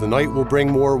hope is the night will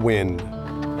bring more wind.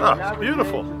 Oh, it's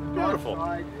beautiful, beautiful.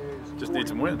 Just need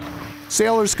some wind.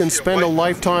 Sailors can spend a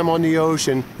lifetime on the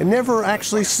ocean and never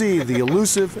actually see the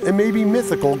elusive and maybe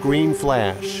mythical green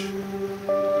flash.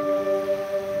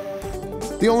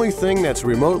 The only thing that's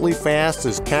remotely fast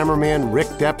is cameraman Rick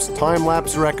Depp's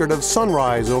time-lapse record of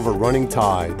sunrise over running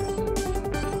tide.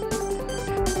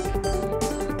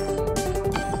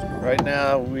 Right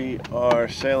now we are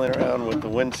sailing around with the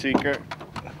wind seeker,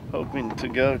 hoping to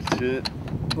go to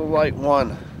the light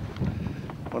one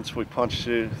once we punch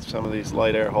through some of these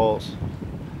light air holes.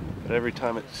 But every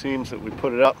time it seems that we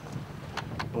put it up,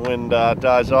 the wind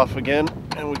dies off again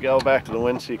and we go back to the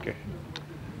wind seeker.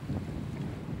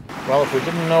 Well, if we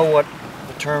didn't know what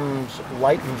the terms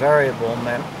light and variable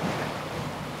meant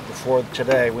before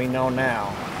today, we know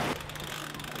now.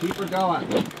 Keep her going.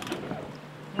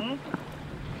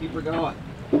 Keep her going.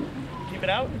 Keep it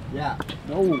out? Yeah.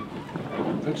 No,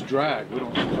 that's drag. We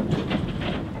don't.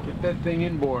 Get that thing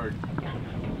inboard.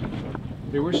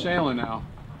 Okay, we're sailing now.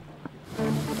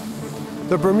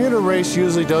 The Bermuda race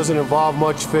usually doesn't involve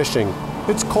much fishing.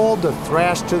 It's called the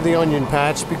Thrash to the Onion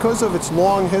Patch because of its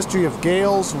long history of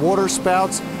gales, water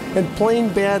spouts, and plain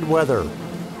bad weather.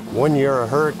 One year a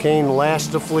hurricane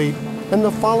lashed the fleet, and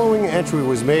the following entry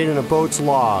was made in a boat's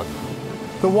log.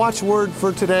 The watchword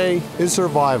for today is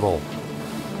survival.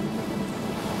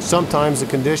 Sometimes the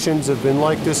conditions have been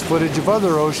like this footage of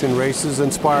other ocean races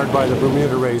inspired by the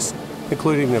Bermuda race,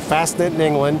 including the Fastnet in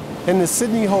England and the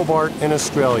Sydney Hobart in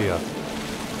Australia.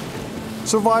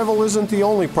 Survival isn't the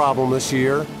only problem this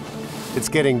year. It's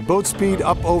getting boat speed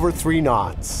up over 3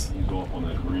 knots.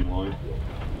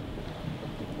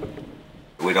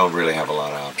 We don't really have a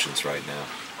lot of options right now.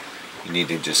 You need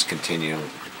to just continue,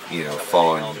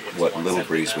 following what little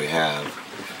breeze we have.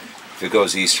 If it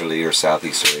goes easterly or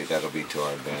southeasterly, that'll be to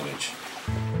our advantage.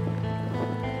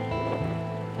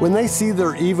 When they see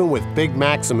they're even with Big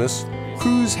Maximus,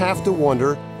 crews have to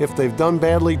wonder if they've done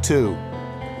badly too.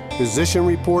 Position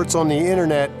reports on the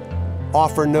internet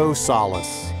offer no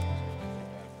solace.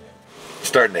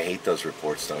 Starting to hate those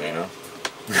reports though, you know?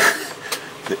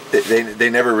 they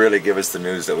never really give us the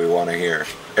news that we want to hear.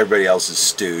 Everybody else is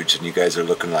stooge and you guys are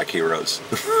looking like heroes.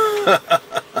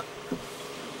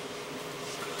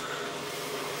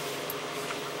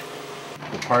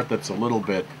 The part that's a little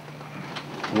bit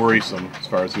worrisome as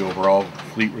far as the overall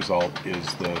fleet result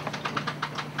is the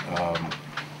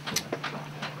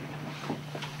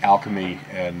Alchemy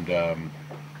and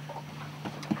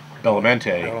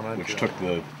Bellamente, which took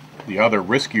the other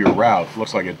riskier route.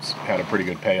 Looks like it's had a pretty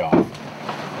good payoff.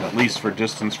 And at least for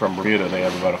distance from Bermuda, they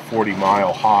have about a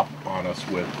 40-mile hop on us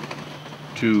with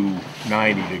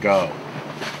 290 to go.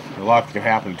 A lot can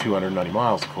happen in 290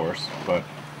 miles, of course, but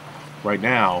right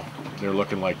now they're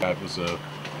looking like that was a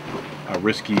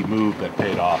risky move that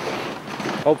paid off.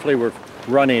 Hopefully we're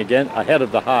running again ahead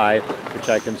of the high, which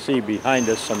I can see behind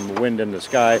us, some wind in the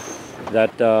sky,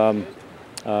 that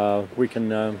we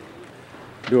can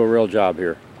do a real job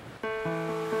here.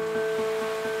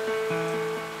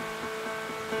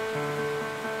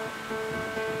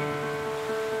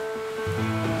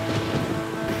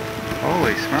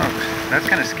 Holy smokes, that's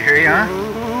kind of scary, huh?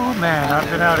 Oh man, I've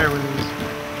been out here with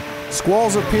these.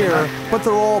 Squalls appear, but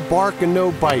they're all bark and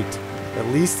no bite. At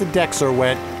least the decks are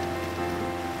wet,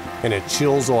 and it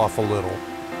chills off a little.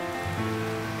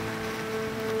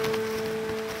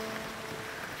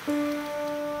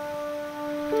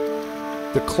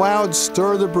 The clouds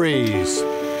stir the breeze.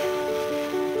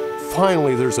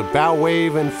 Finally, there's a bow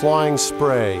wave and flying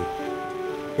spray.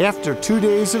 After 2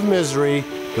 days of misery,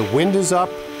 the wind is up,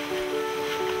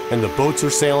 and the boats are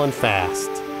sailing fast.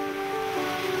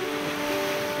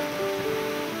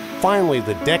 Finally,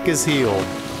 the deck is healed,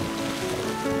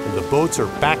 and the boats are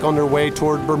back on their way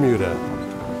toward Bermuda.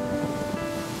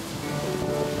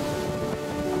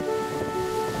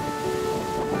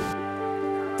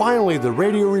 Finally, the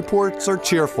radio reports are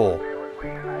cheerful.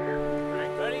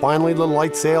 Finally, the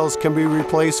light sails can be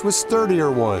replaced with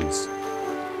sturdier ones.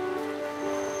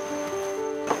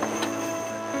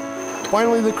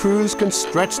 Finally, the crews can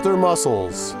stretch their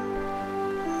muscles.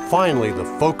 Finally, the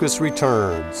focus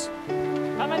returns.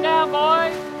 Coming down,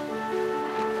 boys.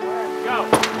 Go.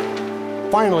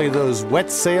 Finally, those wet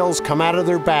sails come out of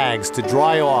their bags to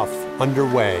dry off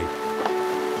underway.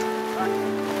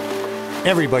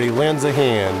 Everybody lends a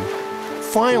hand.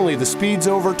 Finally, the speed's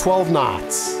over 12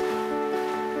 knots.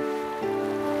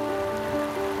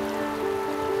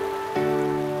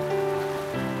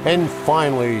 And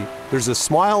finally, there's a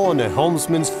smile on the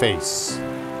helmsman's face.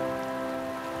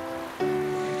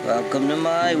 Welcome to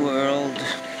my world.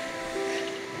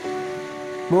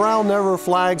 Morale never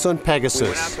flags on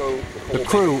Pegasus. The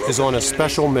crew is on a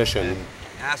special mission.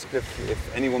 Asked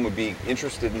if anyone would be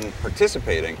interested in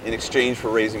participating in exchange for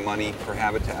raising money for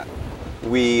Habitat.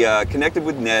 We connected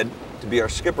with Ned to be our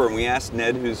skipper, and we asked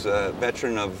Ned, who's a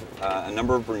veteran of a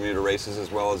number of Bermuda races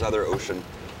as well as other ocean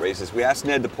races, we asked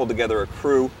Ned to pull together a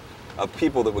crew of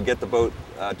people that would get the boat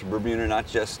to Bermuda not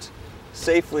just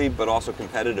safely but also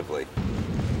competitively.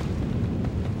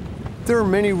 There are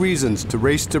many reasons to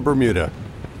race to Bermuda.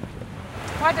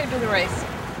 Why'd I do the race?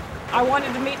 I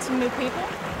wanted to meet some new people,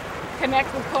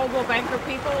 connect with Coldwell Banker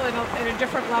people at a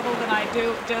different level than I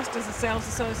do just as a sales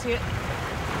associate.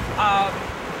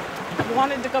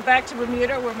 Wanted to go back to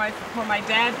Bermuda where my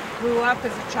dad grew up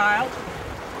as a child.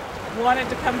 Wanted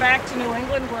to come back to New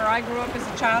England where I grew up as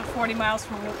a child, 40 miles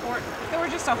from Newport. There were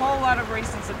just a whole lot of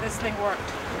reasons that this thing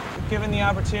worked. Given the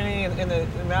opportunity and the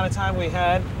amount of time we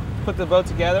had, put the boat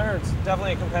together, it's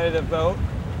definitely a competitive boat.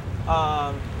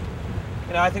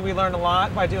 I think we learned a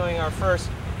lot by doing our first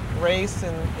race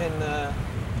in the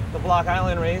Block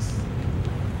Island race.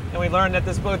 And we learned that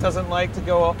this boat doesn't like to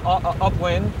go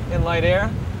upwind in light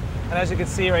air. And as you can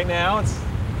see right now,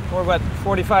 we're about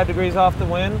 45 degrees off the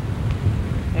wind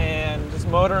and just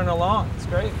motoring along. It's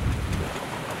great.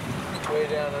 Way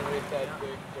down underneath that big...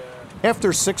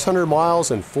 After 600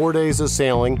 miles and 4 days of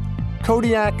sailing,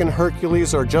 Kodiak and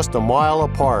Hercules are just a mile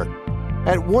apart.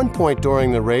 At one point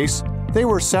during the race, they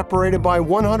were separated by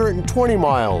 120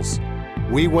 miles.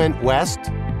 We went west,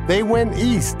 they went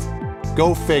east.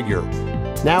 Go figure.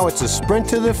 Now it's a sprint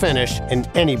to the finish in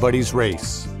anybody's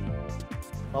race.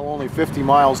 Well, only 50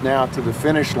 miles now to the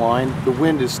finish line. The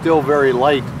wind is still very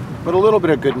light, but a little bit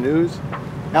of good news.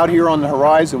 Out here on the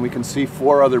horizon, we can see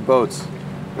 4 other boats.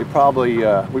 We probably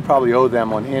owe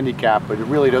them on handicap, but it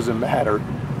really doesn't matter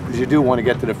because you do want to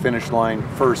get to the finish line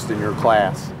first in your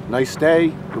class. Nice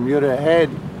day, Bermuda ahead.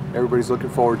 Everybody's looking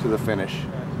forward to the finish.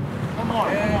 One more.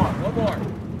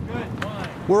 Good, one.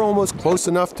 We're almost close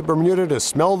enough to Bermuda to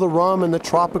smell the rum and the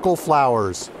tropical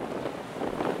flowers.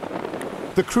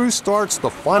 The crew starts the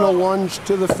final lunge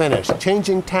to the finish,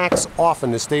 changing tacks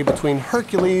often to stay between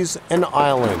Hercules and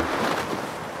Island.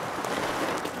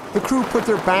 The crew put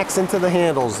their backs into the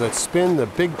handles that spin the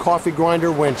big coffee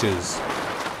grinder winches.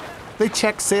 They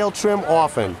check sail trim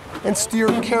often and steer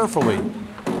carefully.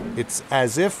 It's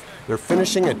as if they're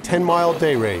finishing a 10-mile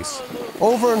day race.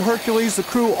 Over in Hercules, the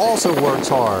crew also works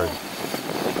hard.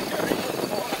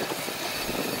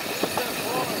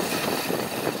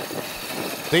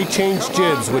 They change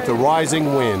jibs with the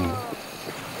rising wind.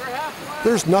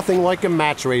 There's nothing like a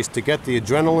match race to get the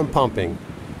adrenaline pumping.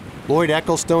 Lloyd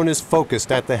Ecclestone is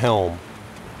focused at the helm.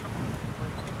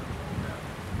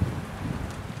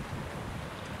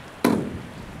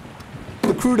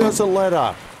 The crew doesn't let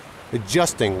up,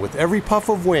 adjusting with every puff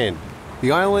of wind.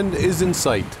 The island is in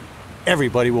sight.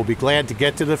 Everybody will be glad to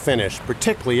get to the finish,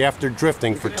 particularly after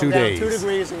drifting for 2 days. 2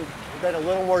 degrees and get a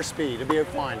little more speed. It'll be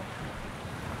fine.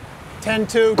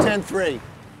 10-2, 10-3.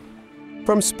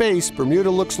 From space, Bermuda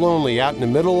looks lonely out in the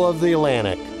middle of the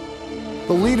Atlantic.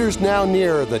 The leader's now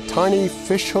near the tiny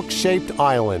fishhook-shaped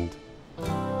island.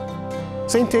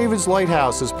 St. David's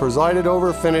Lighthouse has presided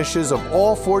over finishes of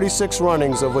all 46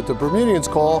 runnings of what the Bermudians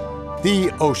call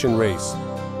the Ocean Race,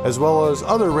 as well as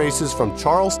other races from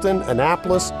Charleston,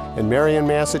 Annapolis, and Marion,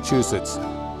 Massachusetts.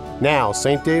 Now,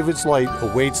 St. David's Light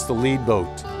awaits the lead boat.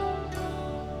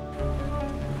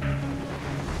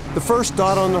 The first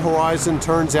dot on the horizon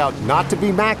turns out not to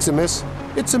be Maximus.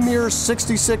 It's a mere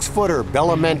 66-footer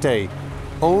Bellamente,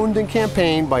 owned and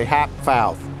campaigned by Hap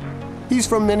Fouth. He's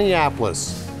from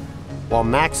Minneapolis. While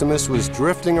Maximus was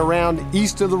drifting around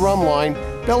east of the rum line,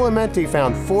 Bellamente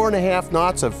found 4.5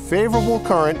 knots of favorable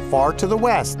current far to the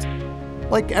west.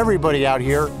 Like everybody out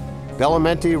here,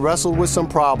 Bellamente wrestled with some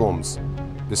problems.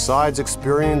 Besides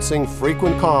experiencing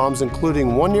frequent calms,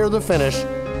 including one near the finish,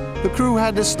 the crew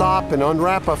had to stop and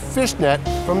unwrap a fishnet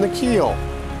from the keel.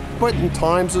 But in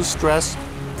times of stress,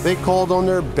 they called on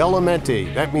their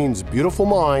Bellamente, that means beautiful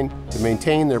mind, to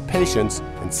maintain their patience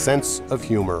and sense of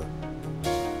humor.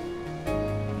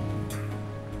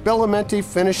 Bellamente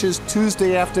finishes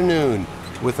Tuesday afternoon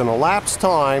with an elapsed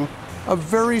time A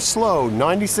very slow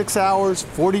 96 hours,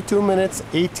 42 minutes,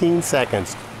 18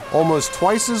 seconds, almost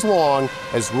twice as long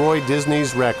as Roy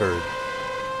Disney's record.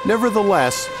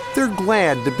 Nevertheless, they're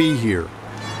glad to be here.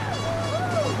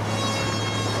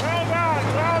 Well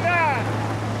done, well done.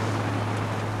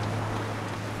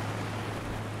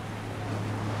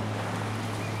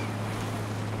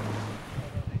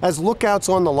 As lookouts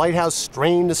on the lighthouse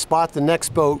strain to spot the next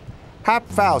boat, Hap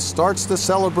Faust starts the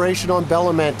celebration on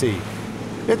Bellamenti.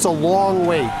 It's a long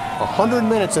wait, 100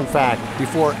 minutes in fact,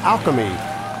 before Alchemy,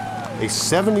 a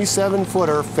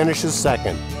 77-footer, finishes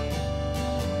second.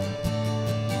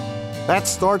 That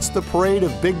starts the parade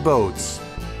of big boats.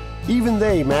 Even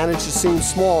they manage to seem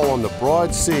small on the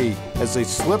broad sea as they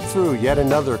slip through yet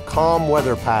another calm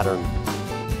weather pattern.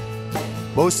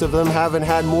 Most of them haven't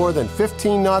had more than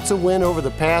 15 knots of wind over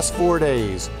the past 4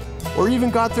 days, or even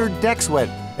got their decks wet,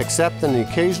 except an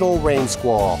occasional rain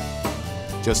squall.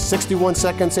 Just 61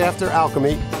 seconds after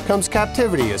Alchemy comes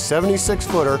Captivity, a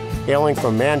 76-footer hailing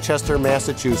from Manchester,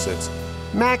 Massachusetts.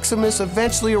 Maximus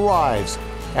eventually arrives.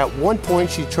 At one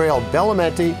point, she trailed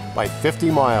Bellamenti by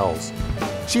 50 miles.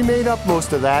 She made up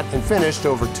most of that and finished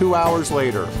over 2 hours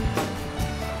later.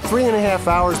 3.5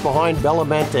 hours behind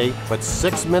Bellamenti, but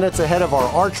 6 minutes ahead of our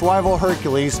arch rival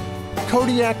Hercules,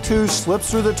 Kodiak 2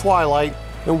 slips through the twilight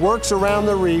and works around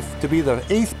the reef to be the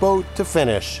 8th boat to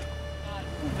finish.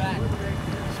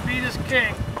 Speed is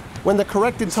king. When the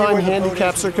corrected time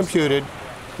handicaps are computed,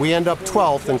 we end up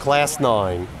 12th in Class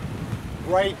 9.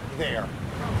 Right there.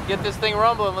 Get this thing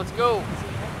rumbling, let's go.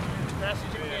 As fast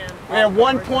as you can. We have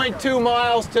 1.2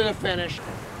 miles to the finish.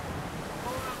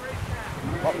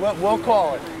 We'll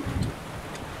call it.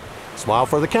 Smile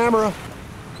for the camera.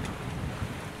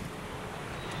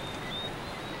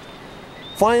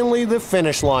 Finally, the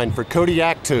finish line for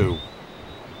Kodiak 2.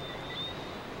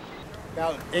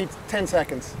 About 10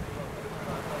 seconds.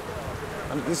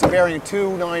 This is bearing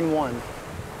 291.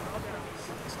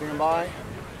 Stand by.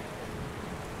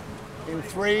 In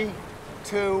 3,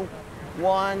 2,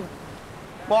 1,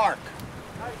 mark.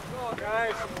 Nice ball,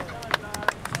 guys.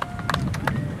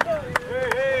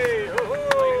 Hey, hey,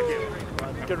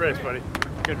 good race, buddy.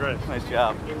 Good race. Nice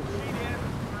job.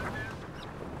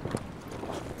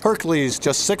 Hercules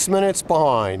just 6 minutes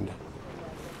behind.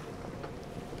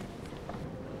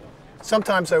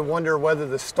 Sometimes I wonder whether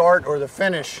the start or the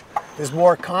finish is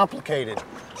more complicated.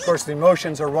 Of course, the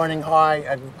emotions are running high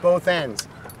at both ends.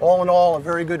 All in all, a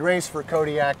very good race for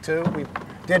Kodiak 2. We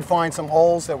did find some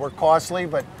holes that were costly,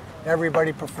 but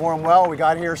everybody performed well. We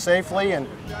got here safely, and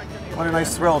what a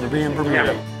nice thrill to be in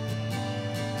Bermuda.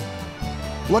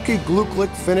 Lucky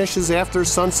Gluklik finishes after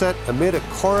sunset amid a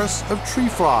chorus of tree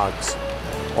frogs.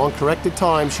 On corrected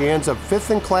time, she ends up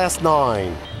 5th in Class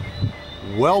 9.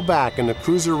 Well back in the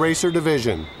Cruiser Racer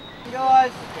division.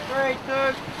 Guys, 3, 2,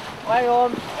 hang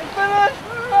on, and finish!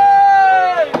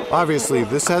 Hooray! Obviously,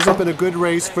 this hasn't been a good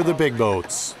race for the big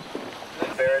boats.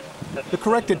 The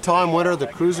corrected time winner of the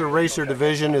Cruiser Racer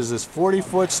division is this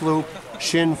 40-foot sloop,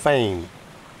 Sinn Fein.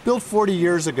 Built 40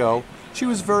 years ago, she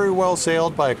was very well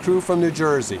sailed by a crew from New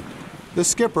Jersey. The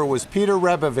skipper was Peter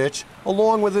Rebovich,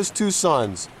 along with his 2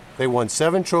 sons. They won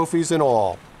 7 trophies in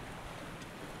all.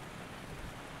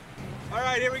 All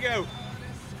right, here we go.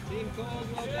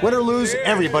 Win or lose,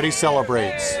 everybody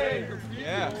celebrates.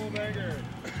 Yeah.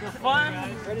 For fun.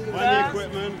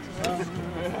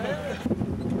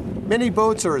 Many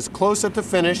boats are as close at the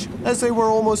finish as they were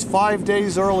almost 5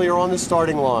 days earlier on the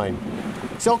starting line.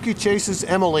 Selke chases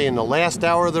Emily in the last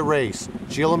hour of the race.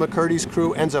 Sheila McCurdy's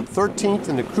crew ends up 13th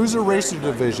in the Cruiser Racer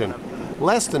division,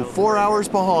 less than 4 hours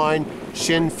behind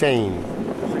Sinn Fein.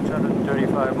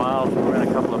 635 miles, we're in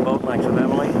a couple of boat lengths of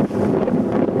Emily. A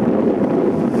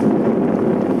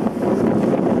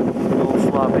little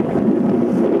sloppy.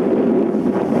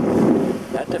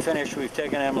 At the finish, we've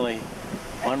taken Emily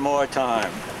one more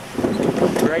time.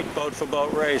 Great boat for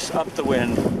boat race, up the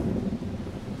wind.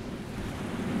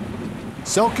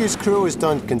 Selke's crew has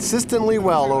done consistently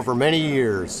well over many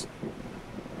years.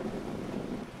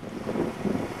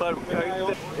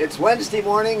 It's Wednesday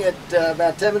morning at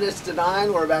about 10 minutes to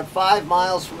 9. We're about 5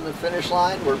 miles from the finish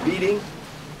line. We're beating.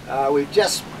 We've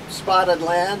just spotted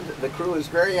land. The crew is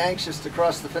very anxious to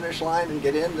cross the finish line and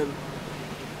get in to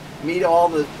meet all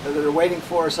that are waiting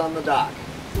for us on the dock.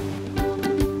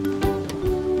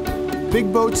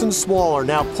 Big boats and small are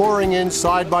now pouring in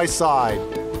side by side.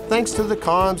 Thanks to the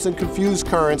calms and confused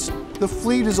currents, the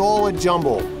fleet is all a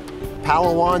jumble.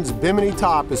 Palawan's Bimini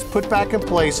top is put back in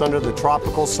place under the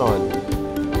tropical sun.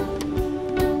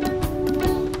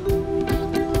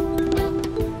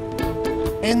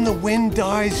 And the wind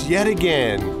dies yet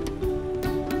again.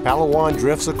 Palawan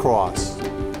drifts across.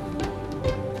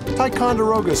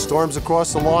 Ticonderoga storms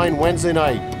across the line Wednesday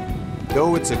night.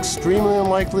 Though it's extremely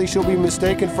unlikely she'll be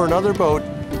mistaken for another boat,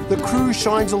 the crew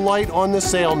shines a light on the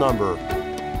sail number.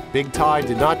 Big Tide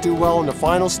did not do well in the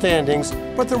final standings,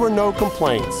 but there were no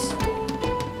complaints.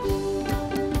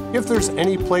 If there's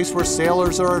any place where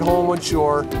sailors are at home on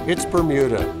shore, it's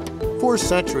Bermuda. For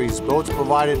centuries, boats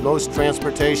provided most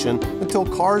transportation until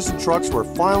cars and trucks were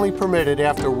finally permitted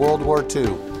after World War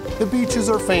II. The beaches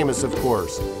are famous, of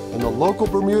course, and the local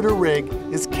Bermuda rig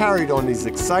is carried on these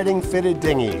exciting fitted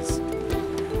dinghies.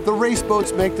 The race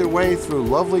boats make their way through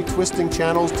lovely twisting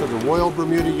channels to the Royal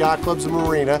Bermuda Yacht Club's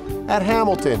marina at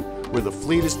Hamilton, where the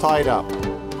fleet is tied up.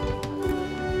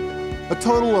 A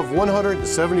total of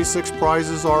 176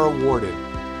 prizes are awarded.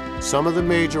 Some of the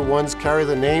major ones carry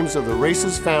the names of the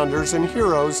race's founders and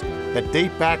heroes that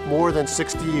date back more than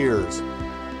 60 years.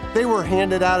 They were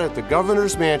handed out at the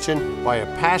governor's mansion by a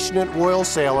passionate royal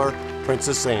sailor,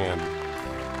 Princess Anne.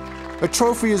 A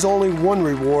trophy is only one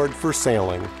reward for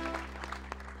sailing.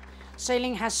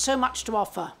 Sailing has so much to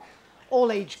offer,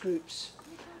 all age groups,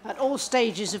 at all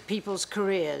stages of people's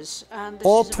careers. And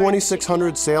all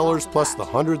 2,600 sailors, plus the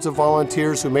hundreds of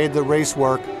volunteers who made the race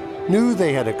work, knew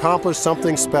they had accomplished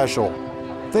something special.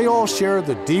 They all shared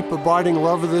the deep, abiding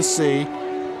love of the sea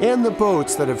and the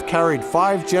boats that have carried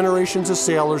 5 generations of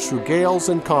sailors through gales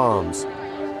and calms.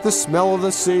 The smell of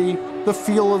the sea, the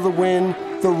feel of the wind,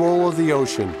 the roll of the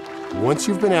ocean. Once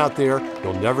you've been out there,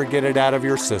 you'll never get it out of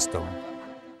your system.